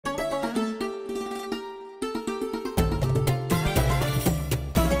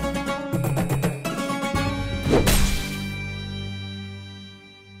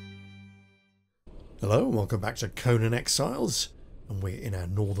Hello and welcome back to Conan Exiles, and we're in our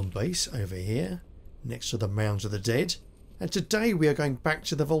northern base over here next to the Mound of the Dead, and today we are going back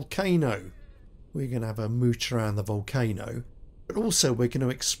to the volcano. We're going to have a mooch around the volcano, but also we're going to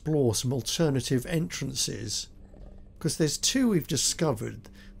explore some alternative entrances, because there's two we've discovered.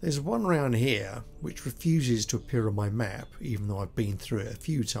 There's one around here which refuses to appear on my map even though I've been through it a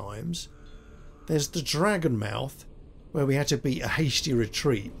few times. There's the Dragonmouth, where we had to beat a hasty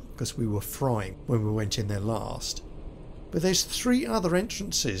retreat because we were frying when we went in there last. But there's three other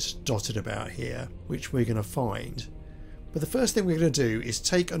entrances dotted about here which we're going to find. But the first thing we're going to do is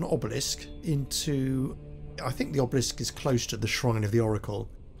take an obelisk into... I think the obelisk is close to the Shrine of the Oracle.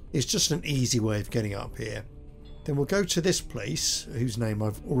 It's just an easy way of getting up here. Then we'll go to this place, whose name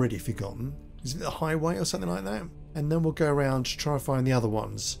I've already forgotten. Is it the Highway or something like that? And then we'll go around to try and find the other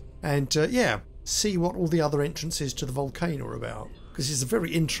ones. And yeah, see what all the other entrances to the volcano are about. Because it's a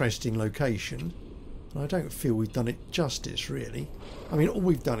very interesting location. And I don't feel we've done it justice, really. I mean, all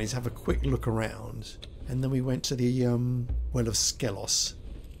we've done is have a quick look around. And then we went to the Well of Skelos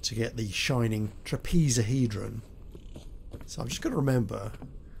to get the shining trapezohedron. So I've just got to remember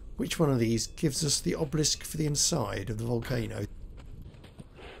which one of these gives us the obelisk for the inside of the volcano.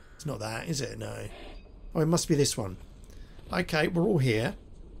 It's not that, is it? No. Oh, it must be this one. Okay, we're all here.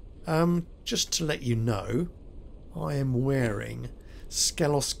 Just to let you know, I am wearing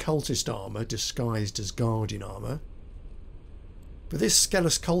Skelos cultist armour disguised as guardian armour. But this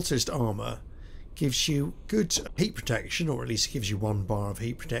Skelos cultist armour gives you good heat protection, or at least gives you 1 bar of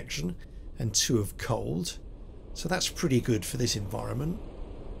heat protection and 2 of cold. So that's pretty good for this environment.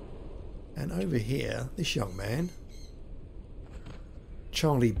 And over here, this young man,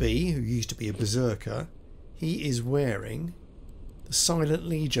 Charlie B, who used to be a berserker, he is wearing the Silent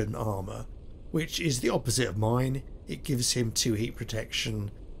Legion armour, which is the opposite of mine. It gives him 2 heat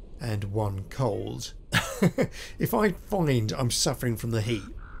protection and 1 cold. If I find I'm suffering from the heat,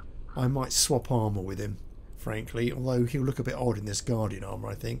 I might swap armour with him, frankly, although he'll look a bit odd in this guardian armour,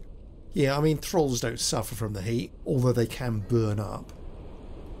 I think. Yeah, I mean, thralls don't suffer from the heat, although they can burn up.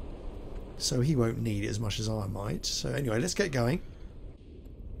 So he won't need it as much as I might. So anyway, let's get going.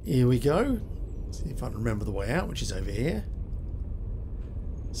 Here we go. See if I can remember the way out, which is over here.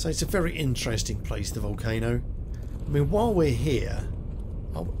 So it's a very interesting place, the volcano. I mean, while we're here...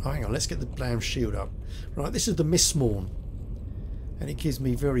 Oh, hang on, let's get the damn shield up. Right, this is the Mistmorn. And it gives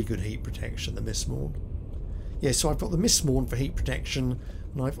me very good heat protection, the Mistmorn. Yeah, so I've got the Mistmorn for heat protection,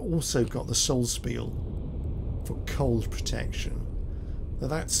 and I've also got the Soulspiel for cold protection. Now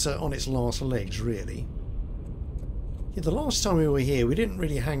that's on its last legs, really. Yeah, the last time we were here, we didn't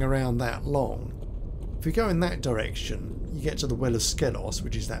really hang around that long. If we go in that direction, you get to the Well of Skelos,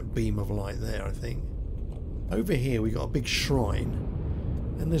 which is that beam of light there, I think. Over here we got a big shrine,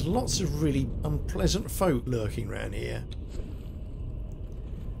 and there's lots of really unpleasant folk lurking around here.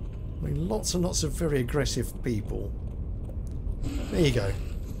 I mean, lots and lots of very aggressive people. There you go.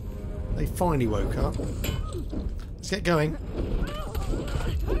 They finally woke up. Let's get going.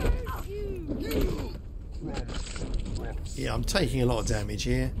 Yeah, I'm taking a lot of damage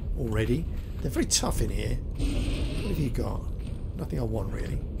here already. They're very tough in here. What have you got? Nothing I want,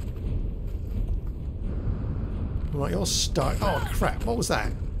 really. Right, you're stuck. Oh, crap. What was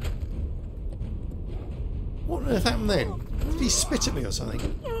that? What on earth happened then? Did he spit at me or something?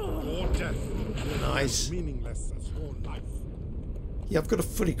 Nice. Yeah, I've got a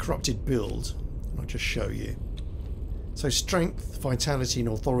fully corrupted build. I'll just show you. So strength, vitality and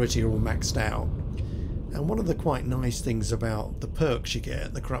authority are all maxed out. And one of the quite nice things about the perks you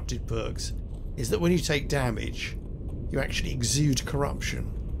get, the corrupted perks, is that when you take damage, you actually exude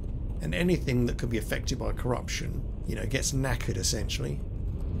corruption. And anything that can be affected by corruption, you know, gets knackered essentially.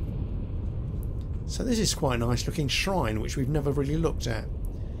 So this is quite a nice looking shrine, which we've never really looked at.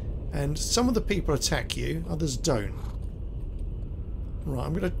 And some of the people attack you, others don't. Right,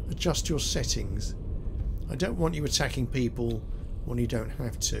 I'm going to adjust your settings. I don't want you attacking people when you don't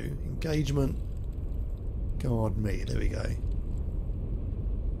have to. Engagement. Guard me. There we go.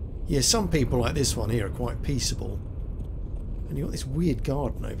 Yeah, some people like this one here are quite peaceable. And you've got this weird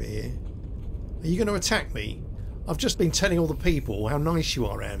garden over here. Are you going to attack me? I've just been telling all the people how nice you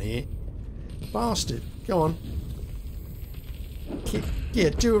are around here. Bastard. Go on.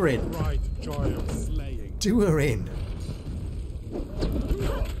 Yeah, do her in. Do her in.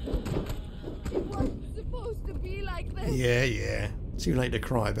 Supposed to be like this. Yeah, yeah. Too late to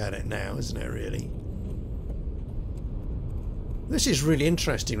cry about it now, isn't it, really? This is really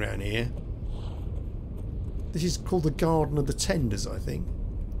interesting around here. This is called the Garden of the Tenders, I think.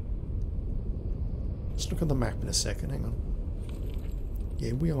 Let's look on the map in a second, hang on.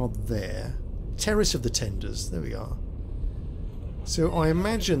 Yeah, we are there. Terrace of the Tenders. There we are. So I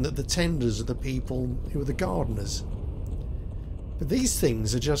imagine that the Tenders are the people who are the gardeners. But these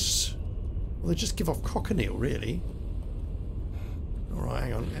things are just... well, they just give off cochineal, really. Alright,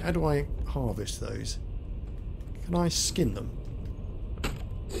 hang on. How do I harvest those? Can I skin them?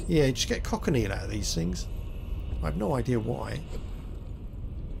 Yeah, you just get cochineal out of these things. I have no idea why.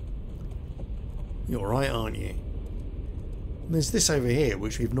 You're right, aren't you? And there's this over here,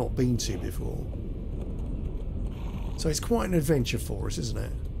 which we've not been to before. So it's quite an adventure for us, isn't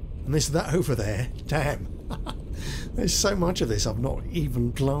it? And there's that over there. Damn. There's so much of this I've not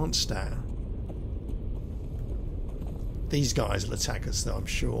even glanced at. These guys will attack us, though, I'm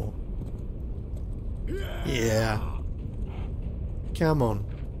sure. Yeah. Come on.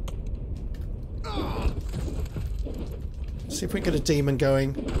 See if we can get a demon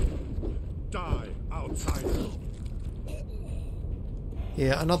going. Die, outsider.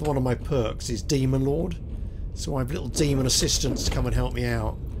 Yeah, another one of my perks is Demon Lord. So I have little demon assistants to come and help me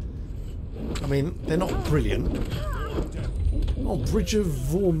out. I mean, they're not brilliant. Oh, Bridge of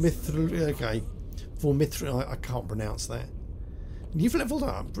Voormithadreth. Okay. Voormithadreth. I can't pronounce that. You've leveled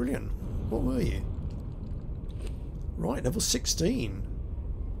up. Brilliant. What were you? Right, level 16.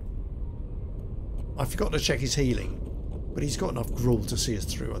 I forgot to check his healing. But he's got enough gruel to see us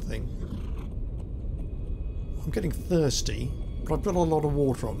through, I think. I'm getting thirsty. But I've got a lot of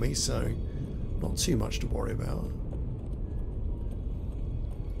water on me, so not too much to worry about.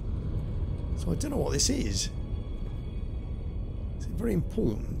 So I don't know what this is. Is it very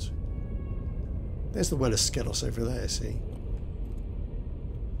important? There's the Well of Skelos over there, see?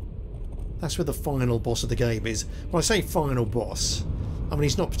 That's where the final boss of the game is. When I say final boss, I mean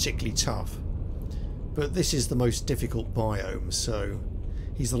he's not particularly tough. But this is the most difficult biome, so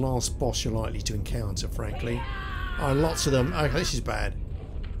he's the last boss you're likely to encounter, frankly. Oh, lots of them. Okay, this is bad.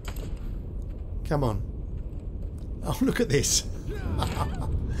 Come on. Oh, look at this.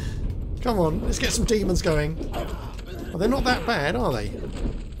 Come on, let's get some demons going. Oh, they're not that bad, are they?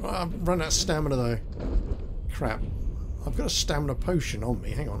 Right, I've run out of stamina, though. Crap. I've got a stamina potion on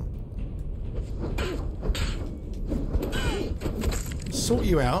me. Hang on. Sort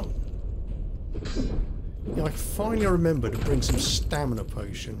you out. Yeah, I finally remembered to bring some stamina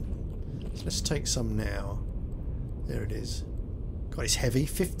potion. So let's take some now. There it is. God, it's heavy.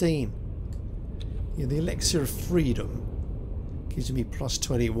 15. Yeah, the Elixir of Freedom gives me plus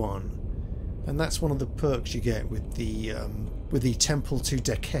 21. And that's one of the perks you get with the Temple to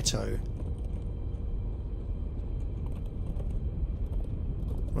Decetto.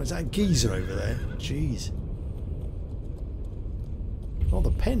 Right, is that a geezer over there? Jeez. Oh,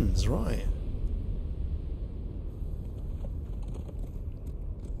 the pens, right.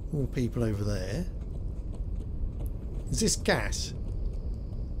 More people over there. Is this gas?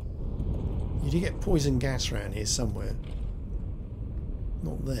 You do get poison gas around here somewhere.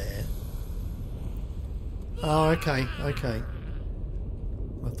 Not there. Oh, okay, okay.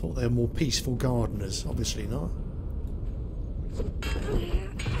 I thought they were more peaceful gardeners. Obviously not.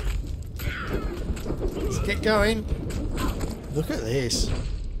 Let's get going. Look at this.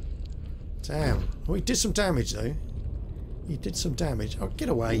 Damn. Well, he did some damage, though. He did some damage. Oh, get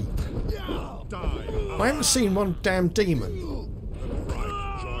away. I haven't seen one damn demon.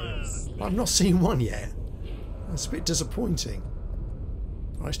 I've not seen one yet. That's a bit disappointing.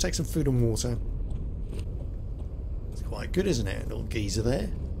 Right, let's take some food and water. It's quite good, isn't it? A little geezer there.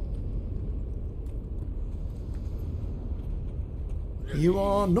 You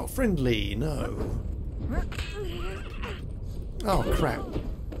are not friendly, no. Oh, crap.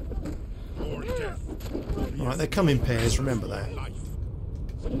 Alright, they come in pairs, remember that.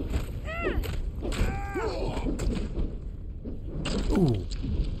 Ooh.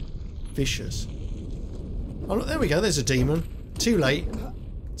 Vicious. Oh, look, there we go, there's a demon. Too late.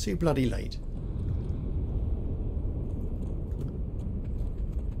 Too bloody late.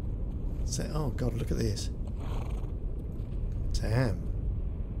 So, oh god, look at this. Damn.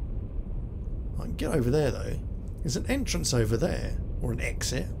 I can get over there though. There's an entrance over there. Or an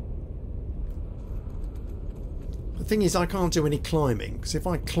exit. The thing is I can't do any climbing. Because if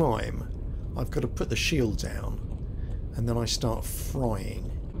I climb, I've got to put the shield down. And then I start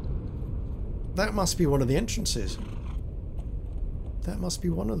frying. That must be one of the entrances. That must be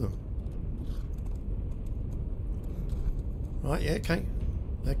one of them. Right, yeah, okay.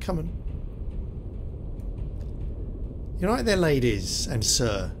 They're coming. You're right there, ladies and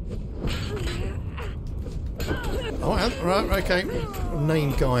sir. Oh, right, okay.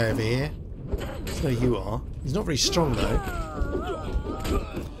 Named guy over here. So you are. He's not very strong though.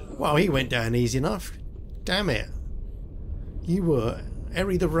 Well, he went down easy enough. Damn it. You were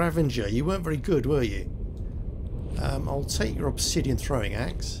Eri the Ravenger, you weren't very good, were you? I'll take your obsidian throwing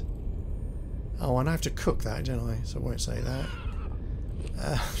axe. Oh, and I have to cook that, don't I? So I won't say that.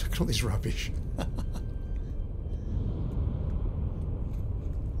 Look at all this rubbish.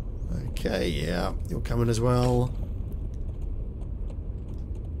 Okay, yeah, you're coming as well.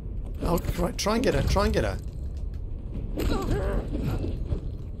 Oh, right, try and get her, try and get her.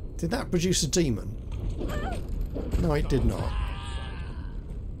 Did that produce a demon? No, it did not.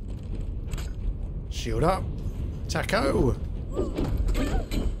 Shield up. Taco!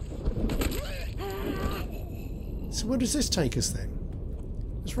 So where does this take us then?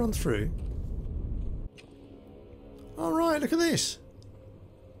 Let's run through. Alright, look at this.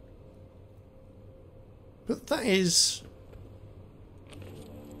 But that is...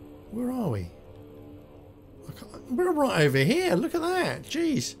 Where are we? We're right over here. Look at that.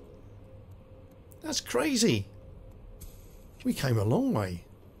 Jeez. That's crazy. We came a long way.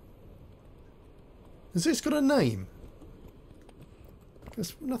 Has this got a name?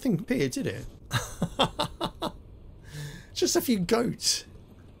 Because nothing appeared, did it? Just a few goats.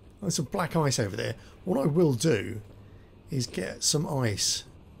 There's some black ice over there. What I will do is get some ice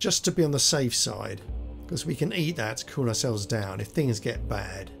just to be on the safe side, because we can eat that to cool ourselves down if things get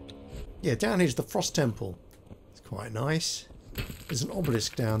bad. Yeah, down here's the Frost Temple. It's quite nice. There's an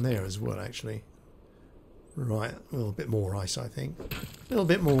obelisk down there as well, actually. Right, a little bit more ice, I think. A little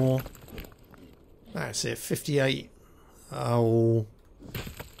bit more. That's it, 58. Oh,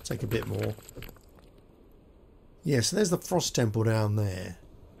 take a bit more. Yeah, so there's the Frost Temple down there.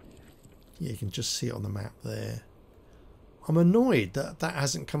 Yeah, you can just see it on the map there. I'm annoyed that that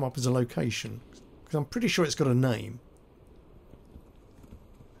hasn't come up as a location, because I'm pretty sure it's got a name.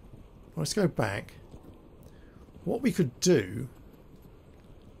 Let's go back. What we could do...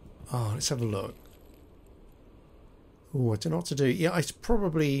 Oh, let's have a look. Oh, I don't know what to do. Yeah, it's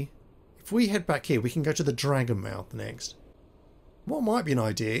probably... If we head back here, we can go to the Dragonmouth next. What might be an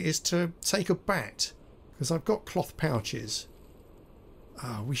idea is to take a bat, because I've got cloth pouches.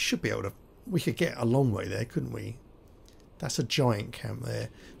 We should be able to... We could get a long way there, couldn't we? That's a giant camp there.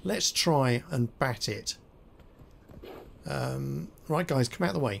 Let's try and bat it. Right, guys, come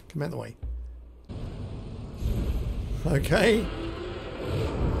out of the way. Come out of the way. Okay.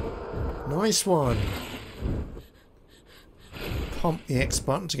 Nice one. Pump the X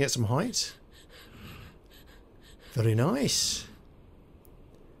button to get some height. Very nice.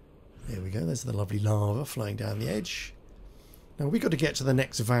 There we go. There's the lovely lava flowing down the edge. Now we've got to get to the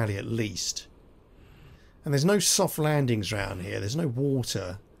next valley at least. And there's no soft landings around here. There's no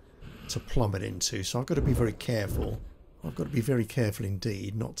water to plummet into. So I've got to be very careful. I've got to be very careful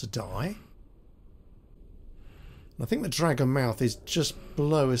indeed not to die. I think the Dragonmouth is just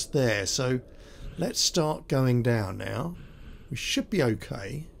below us there. So let's start going down now. We should be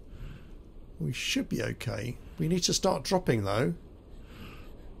okay. We should be okay. We need to start dropping though.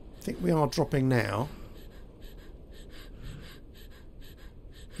 I think we are dropping now.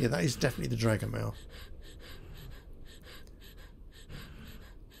 Yeah, that is definitely the Dragonmouth.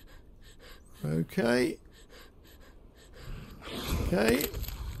 Okay. Okay.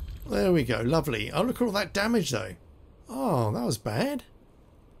 There we go. Lovely. Oh, look at all that damage though. Oh, that was bad.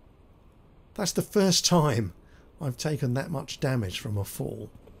 That's the first time I've taken that much damage from a fall.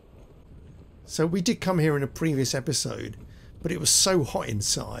 So we did come here in a previous episode, but it was so hot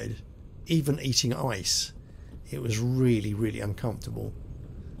inside, even eating ice, it was really, really uncomfortable.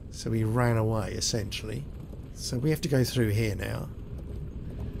 So we ran away, essentially. So we have to go through here now.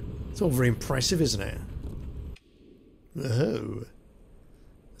 It's all very impressive, isn't it? Oh.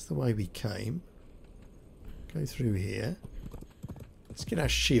 That's the way we came. Go through here. Let's get our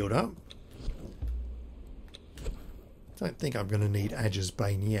shield up. Don't think I'm going to need Adger's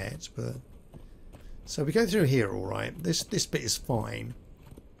Bane yet, but... So we go through here alright. This bit is fine.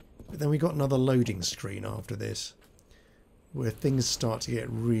 But then we got another loading screen after this, where things start to get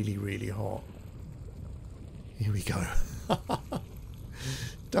really, really hot. Here we go.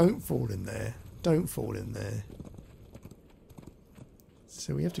 Don't fall in there. Don't fall in there.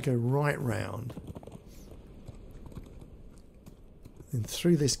 So we have to go right round. Then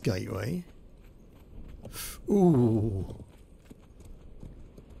through this gateway. Ooh.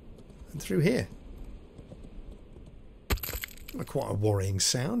 And through here. Quite a worrying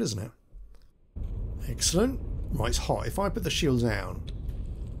sound, isn't it? Excellent. Right, it's hot. If I put the shield down,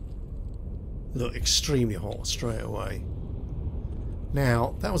 look, extremely hot straight away.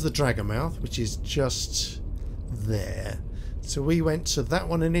 Now, that was the Dragonmouth, which is just there. So we went to that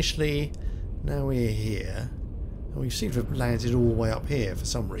one initially. Now we're here. And we seem to have landed all the way up here for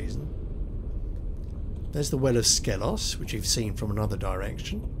some reason. There's the Well of Skelos, which you've seen from another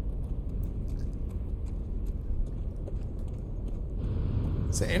direction.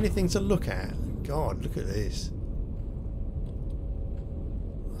 Is there anything to look at? God, look at this.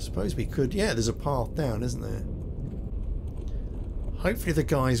 I suppose we could... Yeah, there's a path down, isn't there? Hopefully the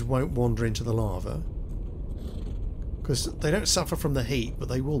guys won't wander into the lava. Because they don't suffer from the heat, but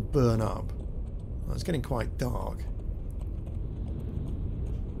they will burn up. Oh, it's getting quite dark.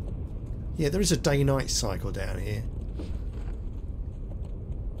 Yeah, there is a day-night cycle down here.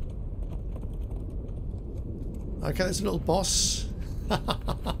 Okay, there's a little boss.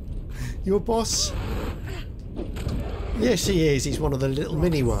 Your boss? Yes, he is. He's one of the little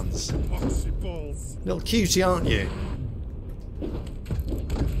mini ones. Little cutie, aren't you?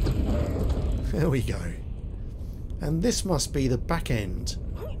 There we go. And this must be the back end.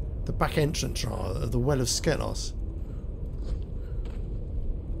 The back entrance of the Well of Skelos.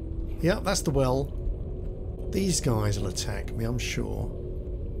 Yep, that's the well. These guys will attack me, I'm sure.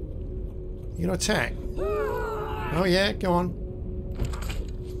 You gonna attack? Oh yeah, go on.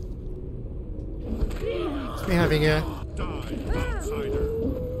 Let's be having a...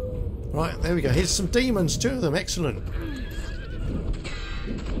 Right, there we go. Here's some demons, 2 of them. Excellent.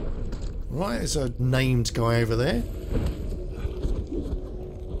 Right, there's a named guy over there.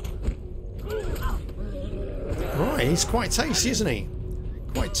 Right, he's quite tasty, isn't he?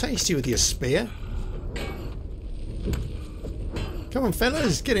 Quite tasty with your spear. Come on,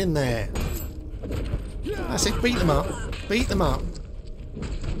 fellas, get in there. That's it, beat them up. Beat them up.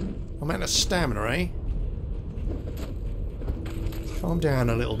 I'm out of stamina, eh? Calm down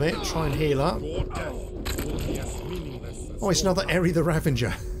a little bit, try and heal up. Oh, it's another Eri the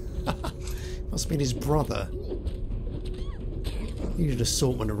Ravager. Must have been his brother. Huge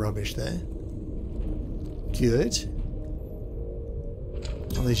assortment of rubbish there. Good.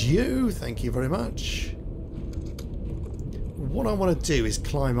 Oh, there's you. Thank you very much. What I want to do is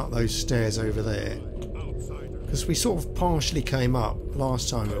climb up those stairs over there. Because we sort of partially came up last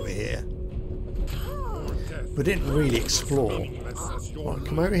time we were here. But didn't really explore. Right,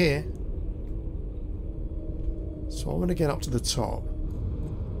 come over here. So I want to get up to the top.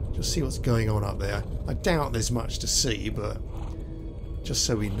 Just see what's going on up there. I doubt there's much to see, but just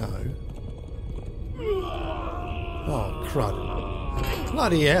so we know. Oh, crud.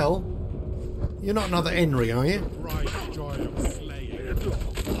 Bloody hell. You're not another Henry, are you?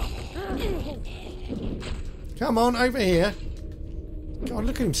 Come on, over here. God,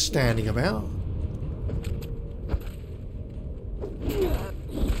 look at him standing about.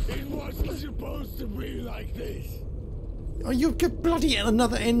 It wasn't supposed to be like this. Oh, you could bloody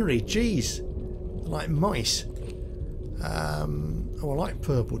another Henry. Jeez. Like mice. Oh, I like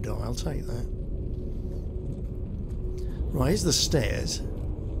purple dye. I'll take that. Right, here's the stairs.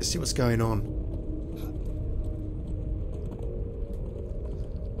 Let's see what's going on.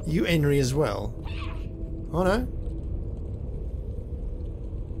 You Henry as well? Oh no.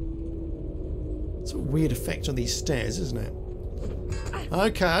 It's a weird effect on these stairs, isn't it?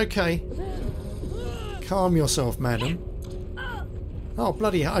 Okay, okay. Calm yourself, madam. Oh,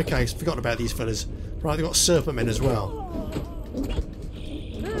 bloody hell. Okay, forgot about these fellas. Right, they've got serpent men as well.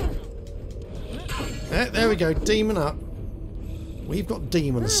 There we go, demon up. We've got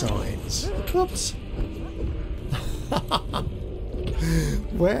demon signs. Whoops.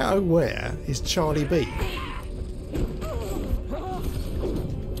 Where, oh where, is Charlie B?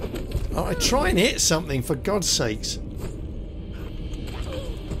 Oh, I try and hit something, for God's sakes.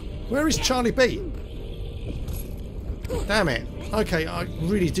 Where is Charlie B? Damn it. Okay, I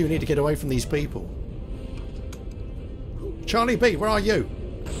really do need to get away from these people. Charlie B, where are you?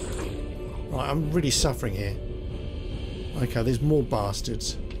 Right, I'm really suffering here. Okay, there's more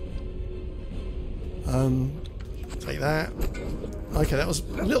bastards. Take that. Okay, that was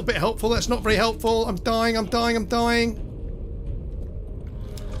a little bit helpful. That's not very helpful. I'm dying, I'm dying, I'm dying.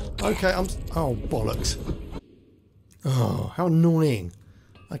 Okay, oh, bollocks. Oh, how annoying.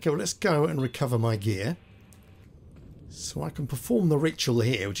 Okay, well, let's go and recover my gear. So I can perform the ritual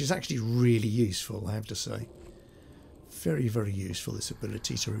here, which is actually really useful, I have to say. Very, very useful, this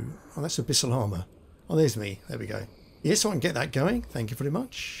ability to... Oh, that's abyssal armour. Oh, there's me. There we go. Yes, so I can get that going. Thank you very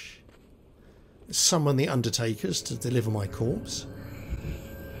much. Summon the Undertakers to deliver my corpse.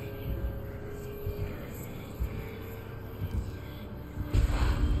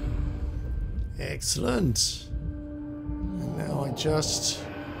 Excellent. And now I just...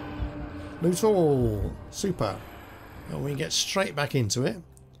 loot all. Super. And we get straight back into it.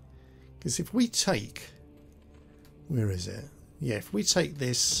 Because if we take... where is it? Yeah, if we take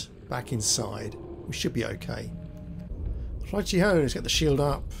this back inside, we should be okay. Righty-ho, let's get the shield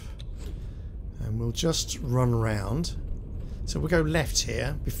up. And we'll just run round. So we'll go left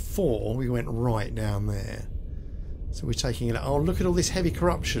here before we went right down there. So we're taking it. Oh, look at all this heavy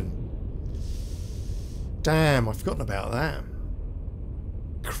corruption. Damn, I've forgotten about that.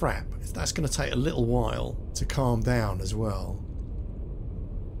 Crap. That's going to take a little while to calm down as well.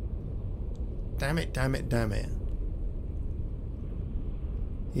 Damn it, damn it, damn it.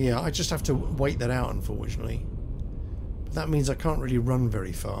 Yeah, I just have to wait that out, unfortunately. But that means I can't really run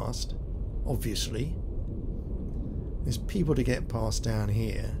very fast. Obviously. There's people to get past down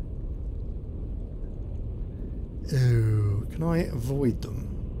here. Oh, can I avoid them?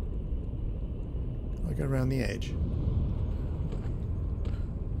 Can I go around the edge?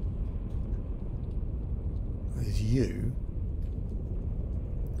 There's you.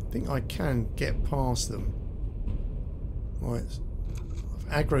 I think I can get past them. Right.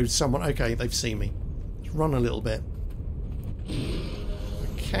 I've aggroed someone. Okay, they've seen me. Let's run a little bit.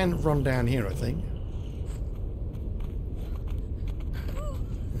 I can run down here, I think.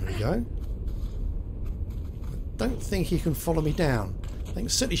 There we go. I don't think he can follow me down. They can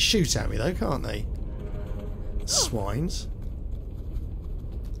certainly shoot at me though, can't they? Swines.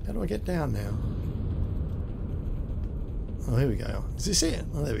 How do I get down now? Oh, here we go. Is this it?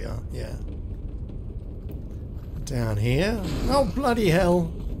 Oh, there we are. Yeah. Down here. Oh, bloody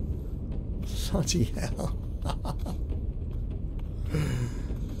hell. Bloody hell.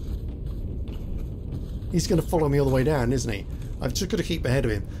 He's going to follow me all the way down, isn't he? I've just got to keep ahead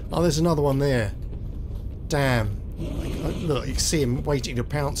of him. Oh, there's another one there. Damn. Look, you can see him waiting to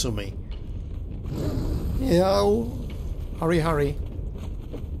pounce on me. Yeah. Oh. Hurry, hurry.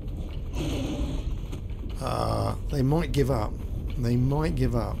 They might give up. They might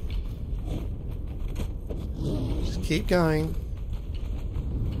give up. Just keep going.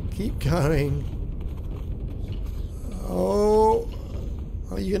 Keep going. Oh.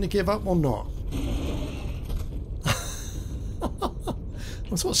 Are you going to give up or not?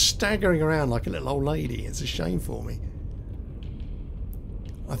 I'm sort of staggering around like a little old lady. It's a shame for me.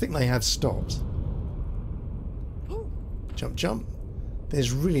 I think they have stopped. Jump, jump.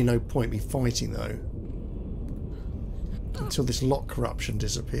 There's really no point me fighting though. Until this lock corruption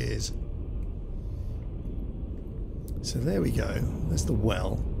disappears. So there we go. There's the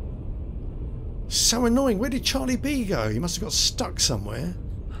well. So annoying. Where did Charlie B go? He must have got stuck somewhere.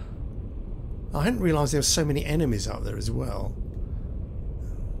 I hadn't realised there were so many enemies up there as well.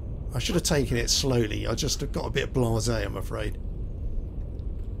 I should have taken it slowly. I just got a bit blasé, I'm afraid.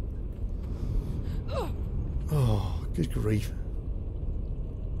 Oh, good grief.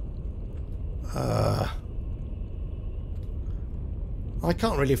 I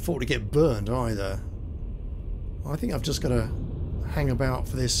can't really afford to get burned either. I think I've just got to hang about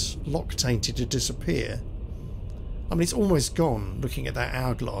for this lock tainted to disappear. I mean, it's almost gone, looking at that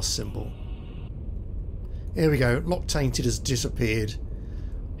hourglass symbol. Here we go. Lock tainted has disappeared.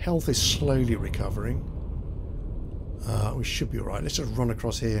 Health is slowly recovering. We should be alright. Let's just run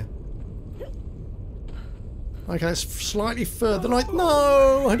across here. Okay, it's slightly further. Like,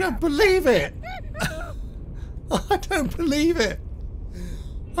 no! I don't believe it! I don't believe it!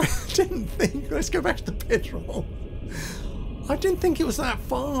 I didn't think... Let's go back to the bedroll. I didn't think it was that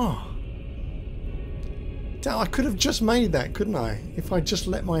far. Damn, I could have just made that, couldn't I? If I just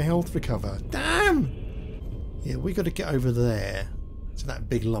let my health recover. Damn! Yeah, we got to get over there. To that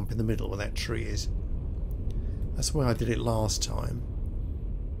big lump in the middle where that tree is. That's where I did it last time.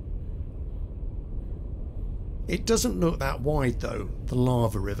 It doesn't look that wide though, the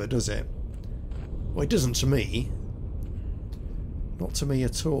lava river, does it? Well, it doesn't to me. Not to me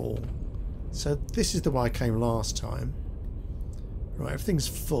at all. So this is the way I came last time. Right, everything's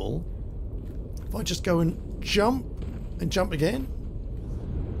full. If I just go and jump again.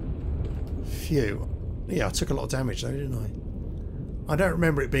 Phew. Yeah, I took a lot of damage though, didn't I? I don't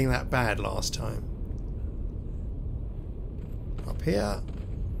remember it being that bad last time. Up here.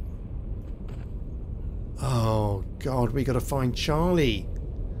 Oh God, we got to find Charlie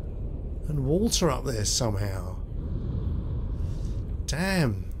and Walter up there somehow.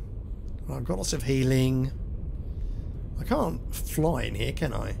 Damn. Well, I've got lots of healing. I can't fly in here,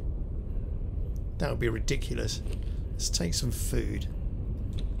 can I? That would be ridiculous. Let's take some food.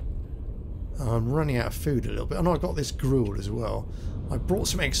 I'm running out of food a little bit. And I've got this gruel as well. I brought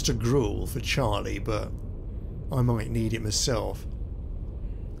some extra gruel for Charlie, but I might need it myself.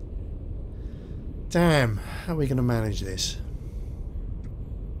 Damn, how are we going to manage this?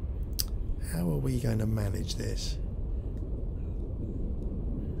 How are we going to manage this?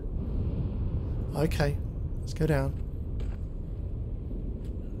 Okay, let's go down.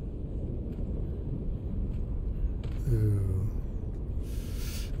 Ooh.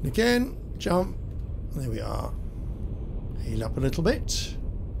 And again, Jump. There we are. Heal up a little bit.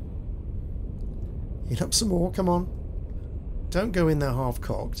 Heal up some more. Come on. Don't go in there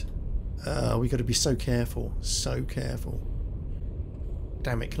half-cocked. We got to be so careful. So careful.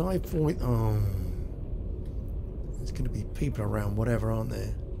 Damn it. Can I avoid... Oh. There's going to be people around, whatever, aren't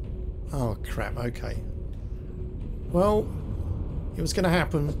there? Oh, crap. Okay. Well, it was going to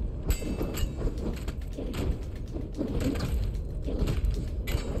happen.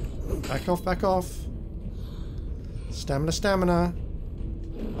 Back off, back off. Stamina, stamina.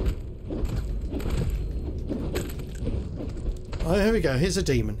 Oh, here we go. Here's a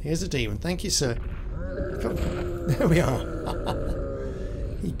demon. Here's a demon. Thank you, sir. Come. There we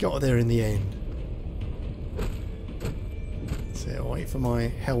are. He got there in the end. So I'll wait for my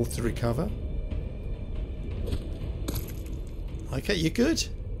health to recover. Okay, you good?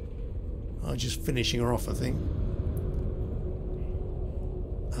 I'm just finishing her off, I think.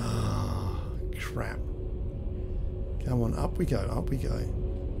 Ah, crap. Come on, up we go, up we go.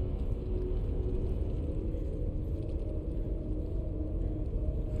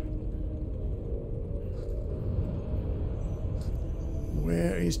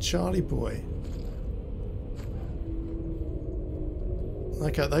 Where is Charlie boy?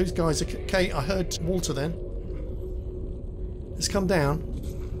 Okay, those guys are... Okay, I heard Walter then. Let's come down.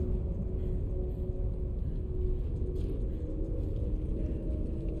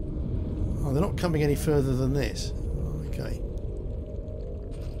 Oh, they're not coming any further than this. Okay.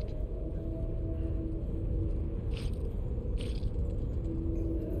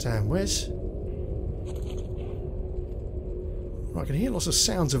 Damn, where's... Right, I can hear lots of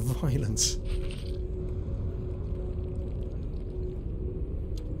sounds of violence.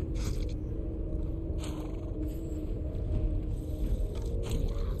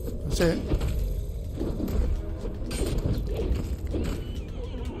 That's it.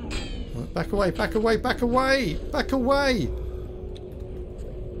 Right, back away, back away, back away! Back away!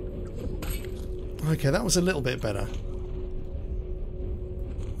 Okay, that was a little bit better.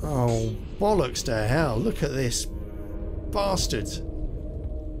 Oh, bollocks to hell. Look at this. Bastards.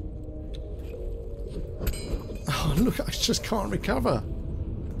 Oh, look, I just can't recover.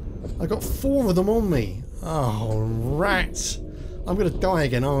 I got 4 of them on me. Oh, rats. I'm going to die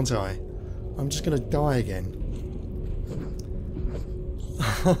again, aren't I? I'm just going to die again.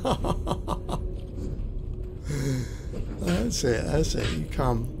 That's it, that's it. You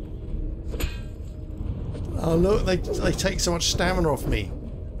come. Oh, look, they take so much stamina off me.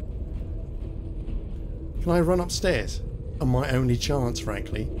 Can I run upstairs? My only chance,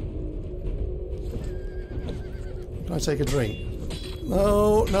 frankly. Can I take a drink?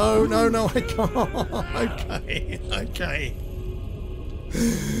 No, no, no, no, I can't. Okay, okay.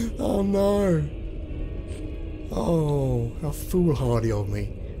 Oh no. Oh, how foolhardy of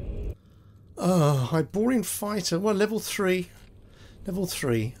me. Oh, I'm boring fighter. Well, level 3. Level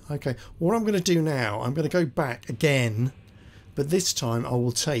 3. Okay, what I'm going to do now, I'm going to go back again. But this time I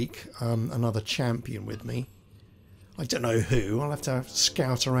will take another champion with me. I don't know who. I'll have to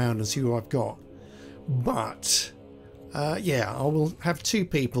scout around and see who I've got. But, yeah, I will have 2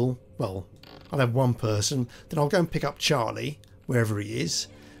 people. Well, I'll have 1 person. Then I'll go and pick up Charlie, wherever he is.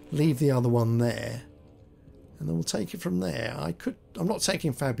 Leave the other one there. And then we'll take it from there. I'm not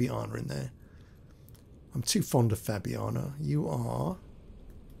taking Fabiana in there. I'm too fond of Fabiana. You are...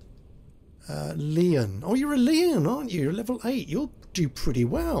 Leon. Oh, you're a Leon, aren't you? You're level 8. You'll do pretty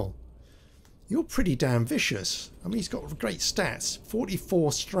well. You're pretty damn vicious. I mean, he's got great stats.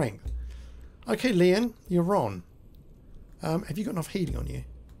 44 strength. Okay, Leon, you're on. Have you got enough healing on you?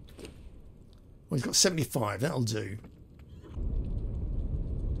 Well, he's got 75. That'll do.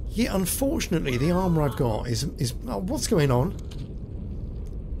 Yeah, unfortunately, the armour I've got is... Oh, what's going on?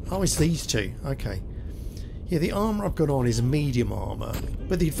 Oh, it's these 2. Okay. Yeah, the armour I've got on is medium armour,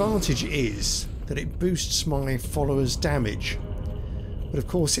 but the advantage is that it boosts my follower's damage. But of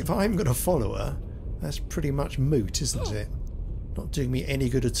course, if I haven't got a follower, that's pretty much moot, isn't it? Not doing me any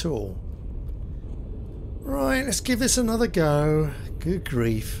good at all. Right, let's give this another go. Good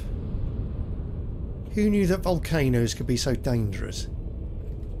grief. Who knew that volcanoes could be so dangerous?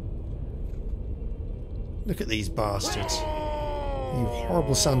 Look at these bastards. You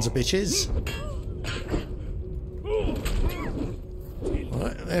horrible sons of bitches.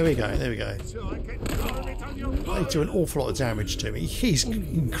 Right, there we go, there we go. They do an awful lot of damage to me. He's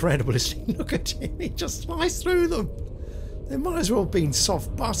incredible, isn't he? Look at him, he just sliced through them. They might as well have been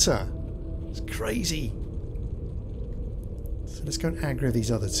soft butter. It's crazy. So let's go and aggro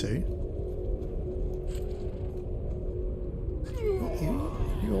these other 2.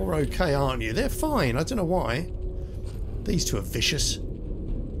 You're okay, aren't you? They're fine, I don't know why. These 2 are vicious.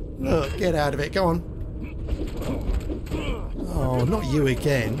 Look, get out of it. Go on. Oh, not you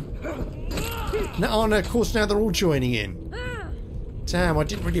again. No, oh no, of course now they're all joining in. Damn, I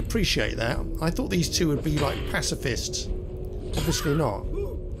didn't really appreciate that. I thought these two would be like pacifists. Obviously not.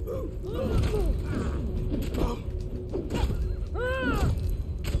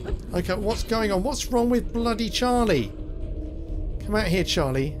 Okay, what's going on? What's wrong with bloody Charlie? Come out here,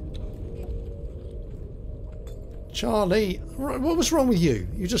 Charlie. Charlie, what was wrong with you?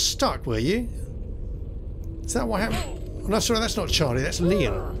 You just stuck, were you? Is that what happened? Oh, no, sorry, that's not Charlie, that's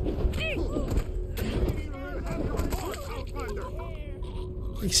Liam.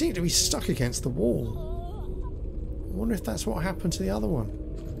 He seemed to be stuck against the wall. I wonder if that's what happened to the other one.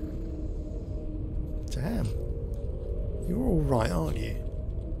 Damn. You're alright, aren't you?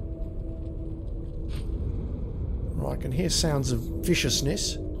 Right, I can hear sounds of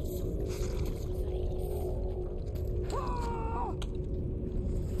viciousness.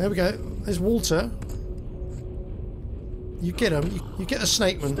 There we go. There's Walter. You get him. You get the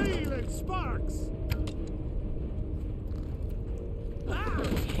snakeman.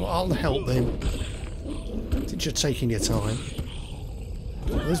 Well, I'll help then. Since you're taking your time.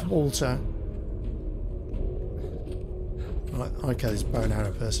 There's Walter. Right, okay, there's a bow and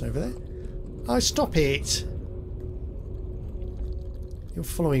arrow person over there. Oh, stop it! You're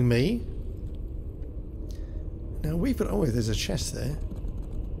following me. Now we've got... Oh, there's a chest there.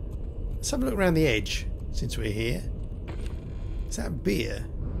 Let's have a look around the edge, since we're here. Is that beer?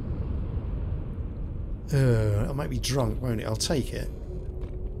 I might be drunk, won't it? I'll take it.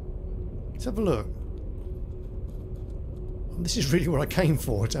 Let's have a look. Oh, this is really what I came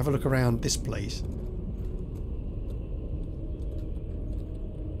for, to have a look around this place.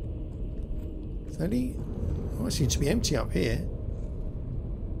 Is that any... Oh, it seems to be empty up here.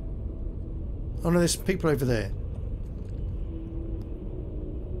 Oh no, there's people over there.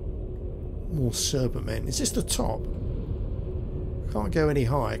 More serpent men. Is this the top? Can't go any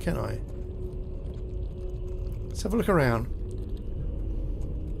higher, can I? Let's have a look around.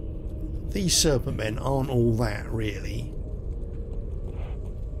 These serpent men aren't all that, really.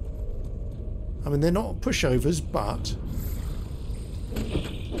 I mean, they're not pushovers, but...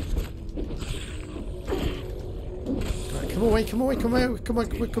 Right, come away, come away, come away, come away,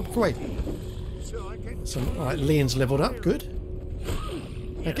 come away. So, alright, Leon's levelled up, good.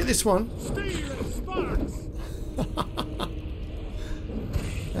 Now get this one.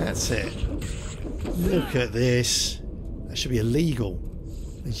 That's it. Look at this. That should be illegal.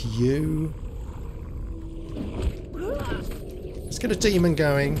 There's you. Let's get a demon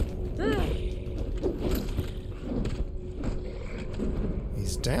going.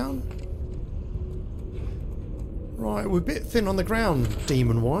 He's down. Right, we're a bit thin on the ground,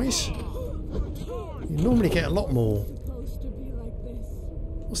 demon-wise. You normally get a lot more.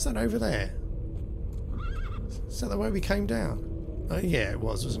 What's that over there? Is that the way we came down? Oh yeah, it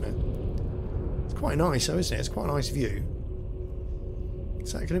was, wasn't it? It's quite nice though, isn't it? It's quite a nice view.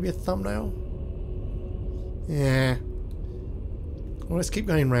 Is that going to be a thumbnail? Yeah. Well, let's keep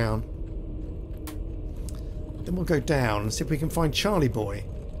going round. Then we'll go down and see if we can find Charlie Boy.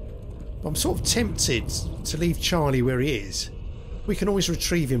 I'm sort of tempted to leave Charlie where he is. We can always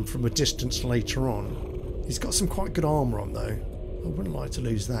retrieve him from a distance later on. He's got some quite good armour on though. I wouldn't like to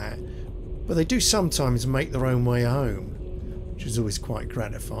lose that. But they do sometimes make their own way home, which is always quite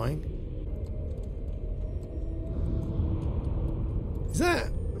gratifying. Is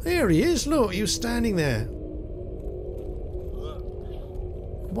that... There he is, look, he was standing there.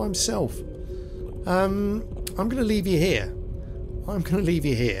 By himself. I'm going to leave you here. I'm going to leave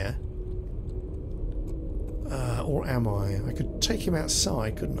you here. Or am I? I could take him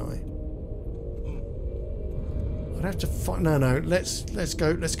outside, couldn't I? I'd have to fight... No, let's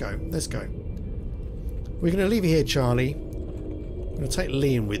go. We're going to leave you here, Charlie. I'm going to take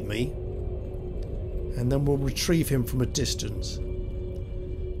Liam with me. And then we'll retrieve him from a distance.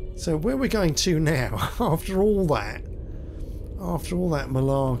 So where we're going to now, after all that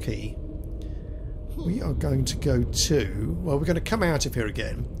malarkey, we are going to go to... Well, we're going to come out of here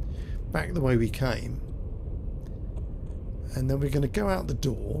again. Back the way we came. And then we're going to go out the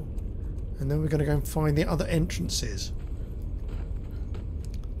door. And then we're going to go and find the other entrances.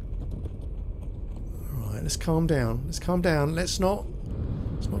 Alright, let's calm down. Let's calm down. Let's not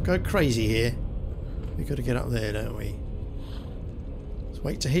go crazy here. We've got to get up there, don't we? Let's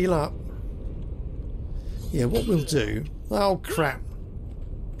wait to heal up. Yeah, what we'll do... Oh, crap.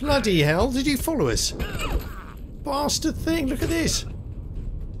 Bloody hell, did you follow us? Bastard thing, look at this.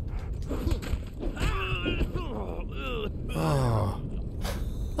 Oh.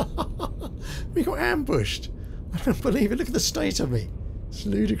 We got ambushed. I don't believe it. Look at the state of me. It's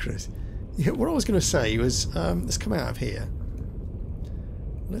ludicrous. Yeah, what I was going to say was, let's come out of here.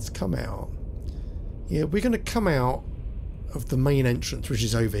 Let's come out. Yeah, we're going to come out of the main entrance, which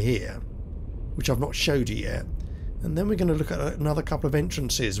is over here, which I've not showed you yet. And then we're going to look at another couple of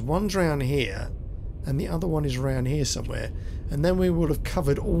entrances. One's around here, and the other one is around here somewhere. And then we will have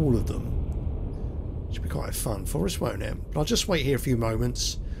covered all of them. Which will be quite fun for us, won't it? But I'll just wait here a few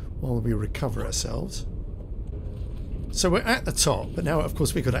moments while we recover ourselves. So we're at the top, but now of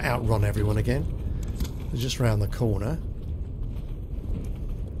course we've got to outrun everyone again. We're just round the corner.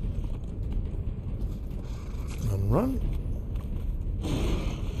 Run.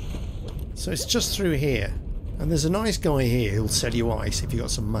 So it's just through here. And there's a nice guy here who'll sell you ice if you've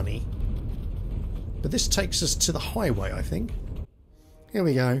got some money. But this takes us to the highway, I think. Here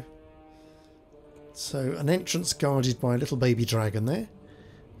we go. So an entrance guarded by a little baby dragon there.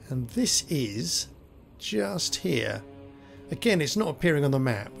 And this is just here. Again, it's not appearing on the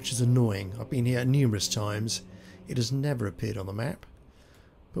map, which is annoying. I've been here numerous times. It has never appeared on the map.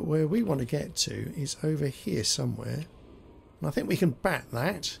 But where we want to get to is over here somewhere. And I think we can bat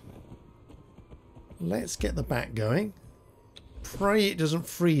that. Let's get the bat going. Pray it doesn't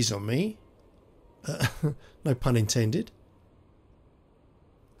freeze on me. No pun intended.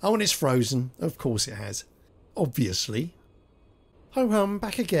 Oh, and it's frozen. Of course it has. Obviously. Ho hum,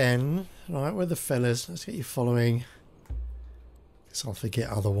 back again. Right, where are the fellas? Let's get you following. Guess I'll forget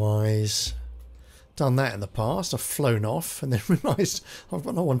otherwise. Done that in the past. I've flown off and then realised I've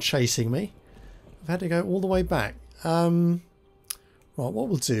got no one chasing me. I've had to go all the way back. Right, what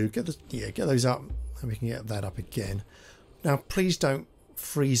we'll do, get those up and we can get that up again. Now please don't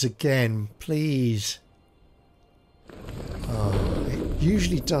freeze again, please. It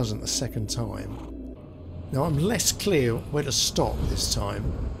usually doesn't the second time. Now I'm less clear where to stop this time.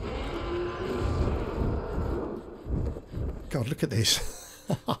 God, look at this.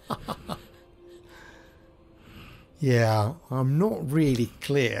 Yeah, I'm not really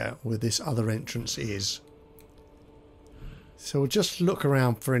clear where this other entrance is. So we'll just look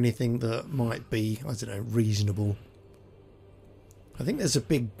around for anything that might be, I don't know, reasonable. I think there's a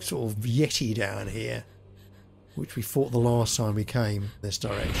big sort of yeti down here, which we fought the last time we came this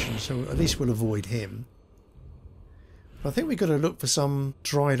direction, so at least we'll avoid him. But I think we've got to look for some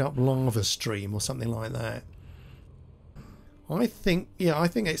dried up lava stream or something like that. I think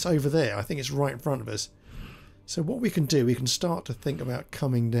it's over there. I think it's right in front of us. So what we can do, we can start to think about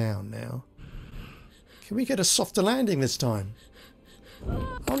coming down now. Can we get a softer landing this time?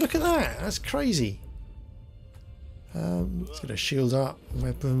 Oh, look at that. That's crazy. Let's get a shield up.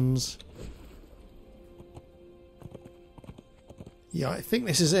 Weapons. Yeah, I think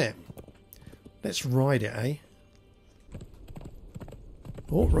this is it. Let's ride it, eh?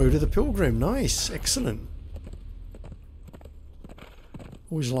 Oh, Road of the Pilgrim. Nice. Excellent.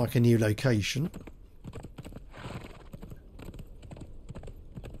 Always like a new location.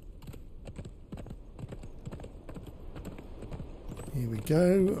 Here we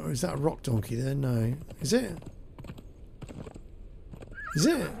go. Or is that a rock donkey there? No. Is it? Is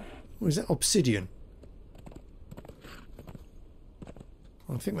it? Or is that obsidian?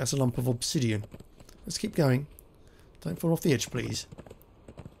 I think that's a lump of obsidian. Let's keep going. Don't fall off the edge, please.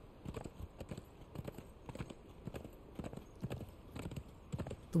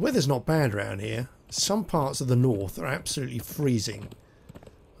 The weather's not bad around here. Some parts of the north are absolutely freezing.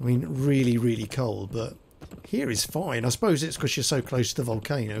 I mean, really, really cold, but here is fine. I suppose it's because you're so close to the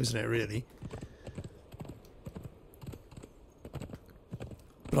volcano, isn't it, really?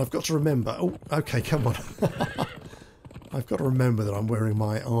 But I've got to remember... Oh, okay, come on. I've got to remember that I'm wearing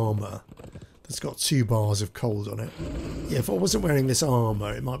my armour that's got 2 bars of cold on it. Yeah, if I wasn't wearing this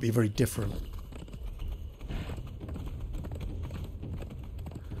armour, it might be very different.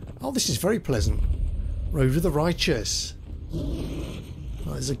 Oh, this is very pleasant. Road of the Righteous. Oh,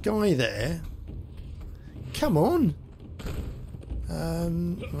 there's a guy there. Come on.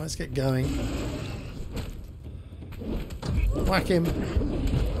 Let's get going. Whack him.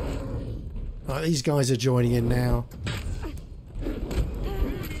 Right, these guys are joining in now.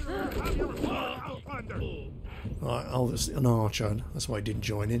 Right, oh, there's an archer. That's why he didn't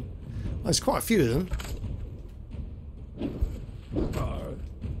join in. There's quite a few of them.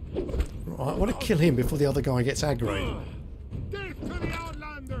 Right, I want to kill him before the other guy gets aggroed.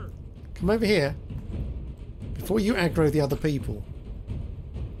 Come over here. Before you aggro the other people.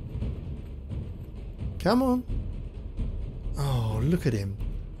 Come on. Oh, look at him.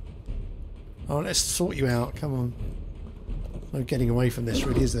 Oh, let's sort you out. Come on. No getting away from this,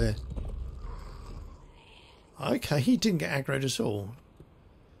 really, is there? Okay, he didn't get aggroed at all.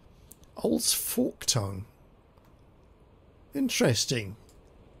 Olz Forked-Tongue. Interesting.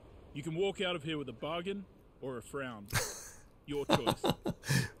 You can walk out of here with a bargain or a frown. Your choice.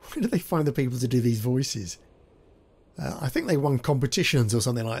 Where do they find the people to do these voices? I think they won competitions or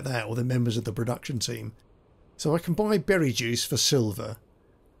something like that, or they're members of the production team. So I can buy berry juice for silver.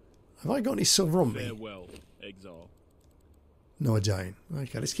 Have I got any silver on me? Farewell, exile. No, I don't.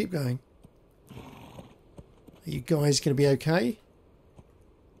 Okay, let's keep going. Are you guys going to be okay?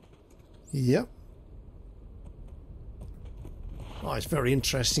 Yep. Oh, it's very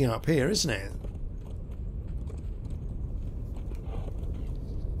interesting up here, isn't it?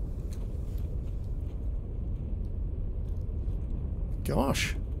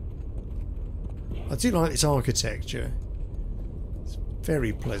 Gosh. I do like this architecture. It's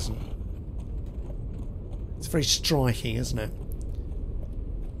very pleasant. It's very striking, isn't it?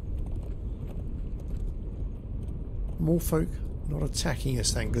 More folk not attacking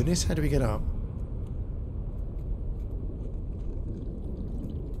us, thank goodness. How do we get up?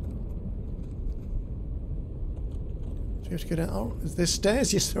 Do we have to go down? Oh, is there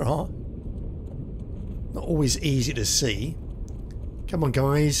stairs? Yes, there are. Not always easy to see. Come on,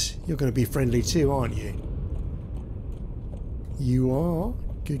 guys. You're going to be friendly too, aren't you? You are.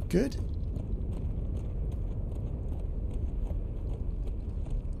 Good, good.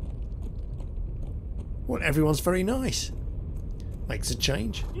 Well, everyone's very nice. Makes a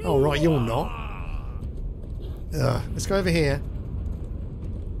change. Oh, right, you're not. Let's go over here.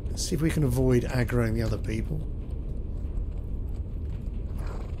 Let's see if we can avoid aggroing the other people.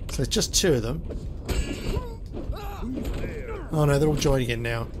 So there's just two of them. Oh no, they're all joining in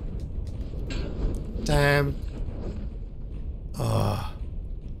now. Damn. Ah.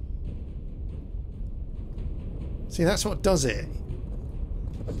 See, that's what does it.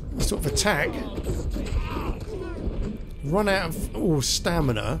 You sort of attack. Run out of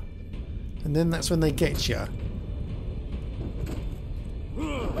stamina. And then that's when they get you.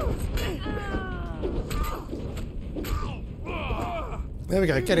 There we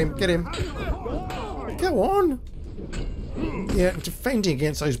go. Get him. Get him. Go on. Yeah, defending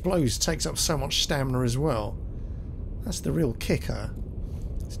against those blows takes up so much stamina as well. That's the real kicker.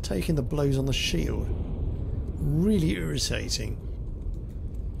 It's taking the blows on the shield. Really irritating.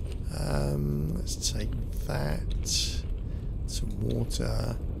 Let's take that. Some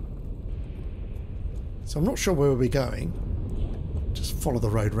water. So I'm not sure where we're going. Just follow the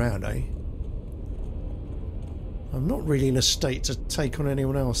road round, eh? I'm not really in a state to take on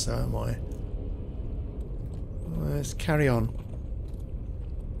anyone else though, am I? Let's carry on.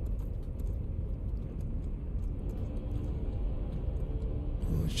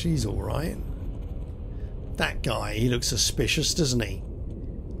 Oh, she's alright. That guy, he looks suspicious, doesn't he?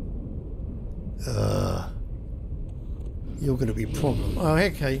 You're going to be a problem. Oh,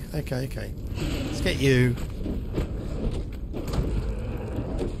 okay. Let's get you.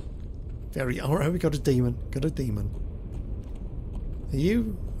 Alright, we got a demon. Are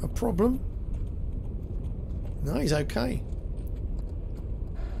you a problem? No, he's okay.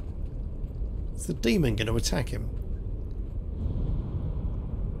 Is the demon going to attack him?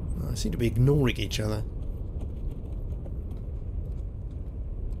 Oh, they seem to be ignoring each other.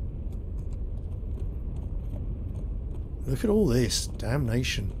 Look at all this.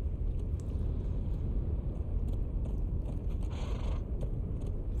 Damnation.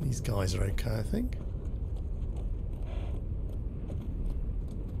 These guys are okay, I think.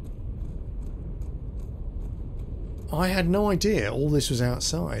 I had no idea all this was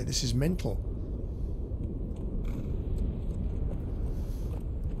outside. This is mental.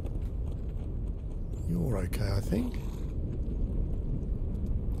 You're okay, I think.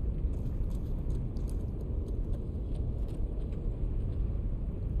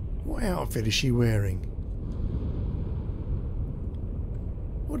 What outfit is she wearing?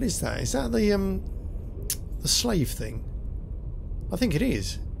 What is that? Is that the slave thing? I think it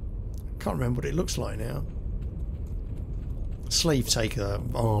is. I can't remember what it looks like now. Slave taker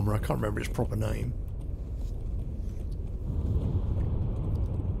armour, I can't remember its proper name.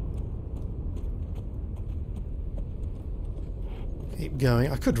 Keep going.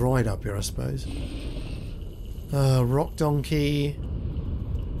 I could ride up here, I suppose. Rock donkey.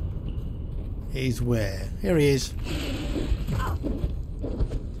 He's where? Here he is.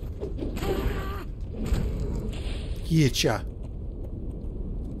 Yitcha.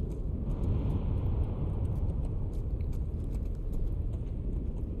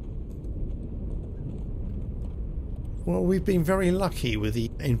 Well, we've been very lucky with the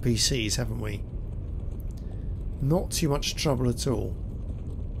NPCs, haven't we? Not too much trouble at all.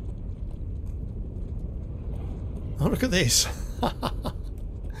 Oh, look at this!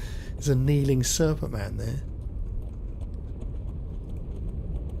 There's a kneeling serpent man there.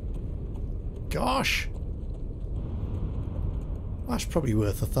 gosh. That's probably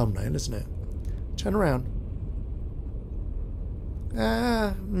worth a thumbnail, isn't it? Turn around.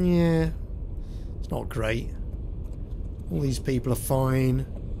 Yeah. It's not great. All these people are fine.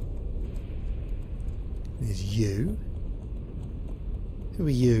 There's you. Who are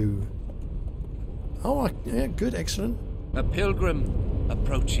you? Oh, yeah, good, excellent. A pilgrim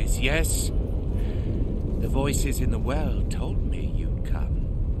approaches, yes? The voices in the well told me you'd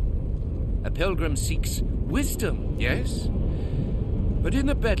come. A pilgrim seeks wisdom, yes? But in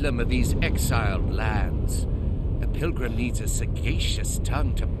the bedlam of these exiled lands, a pilgrim needs a sagacious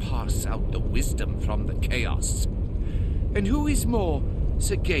tongue to parse out the wisdom from the chaos. And who is more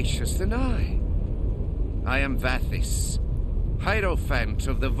sagacious than I? I am Vathis, Hierophant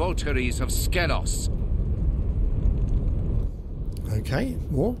of the votaries of Skelos. Okay,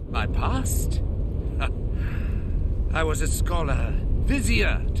 more? My past? I was a scholar,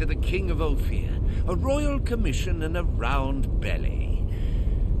 vizier to the King of Ophir, a royal commission and a round belly.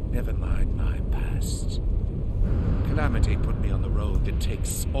 Never mind my past. Calamity put me on the road that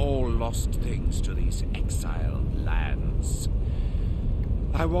takes all lost things to these exiled lands.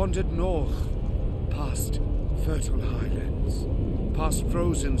 I wandered north, past fertile highlands, past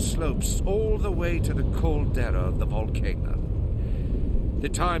frozen slopes, all the way to the caldera of the Volcano. The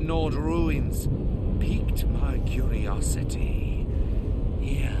time-gnawed ruins piqued my curiosity.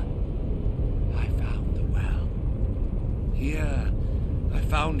 Here, I found the well. Here, I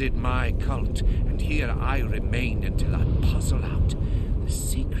founded my cult, and here I remain until I puzzle out the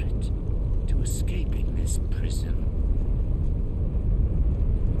secret to escaping this prison.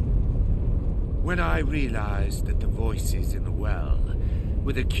 When I realized that the voices in the well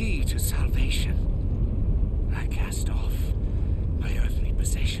were the key to salvation, I cast off my earthly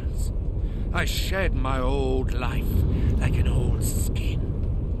possessions. I shed my old life like an old skin.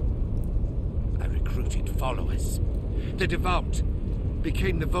 I recruited followers. The devout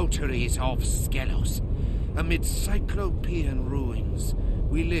became the votaries of Skelos. Amid cyclopean ruins,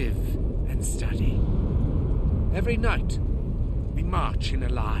 we live and study. Every night, we march in a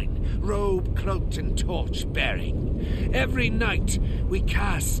line, robe cloaked and torch bearing. Every night, we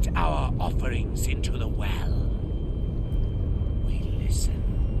cast our offerings into the well. We listen.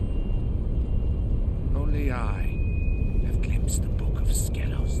 Only I have glimpsed the Book of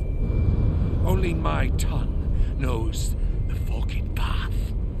Skelos. Only my tongue knows the forked path.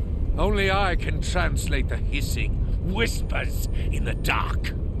 Only I can translate the hissing whispers in the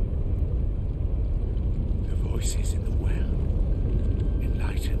dark. The voices in the well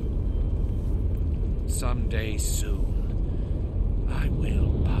enlighten. Someday soon, I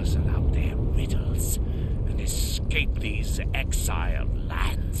will puzzle out their riddles and escape these exiled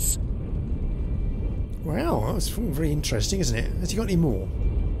lands. Wow, that's very interesting, isn't it? Has he got any more?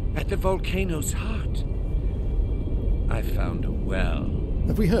 At the volcano's heart, I found a well.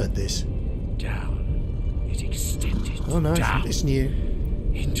 Have we heard this? Down. It extended. Oh no, down. it's new.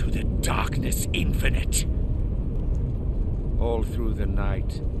 Into the darkness infinite. All through the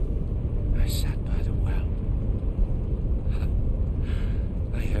night, I sat by the well.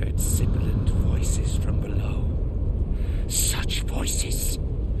 I heard sibilant voices from below. Such voices.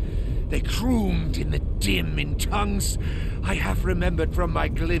 They crooned in the dim in tongues I have remembered from my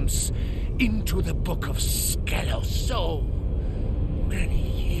glimpse into the Book of Skelos so many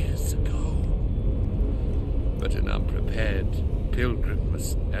years ago. But an unprepared pilgrim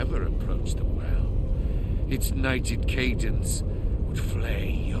must never approach the well. Its nighted cadence would flay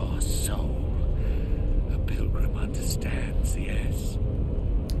your soul. A pilgrim understands, yes.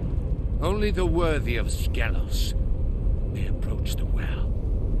 Only the worthy of Skelos may approach the well.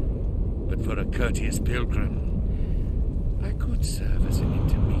 But for a courteous pilgrim, I could serve as an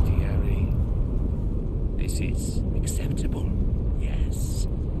intermediary. This is acceptable, yes.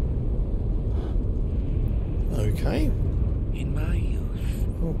 Okay. In my youth,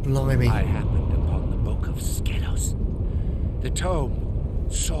 Oh, blimey. I happened upon the Book of Skelos, the tome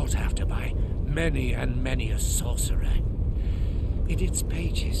sought after by many and many a sorcerer. In its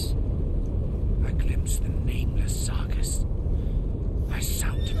pages, I glimpsed the nameless sagas. I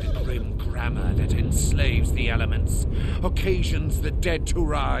sounded the grim grammar that enslaves the elements, occasions the dead to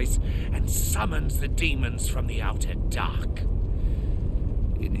rise, and summons the demons from the outer dark.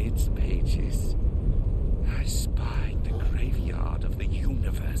 In its pages, I spied the graveyard of the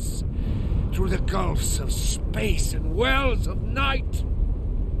universe, through the gulfs of space and wells of night.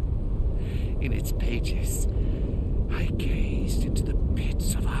 In its pages, I gazed into the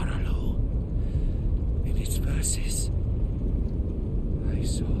pits of Aralo. In its verses, I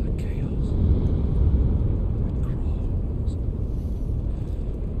saw the chaos that crawls.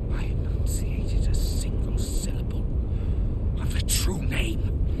 I enunciated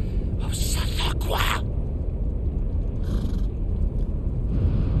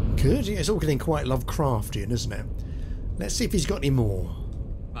Good. Yeah, it's all getting quite Lovecraftian, isn't it? Let's see if he's got any more.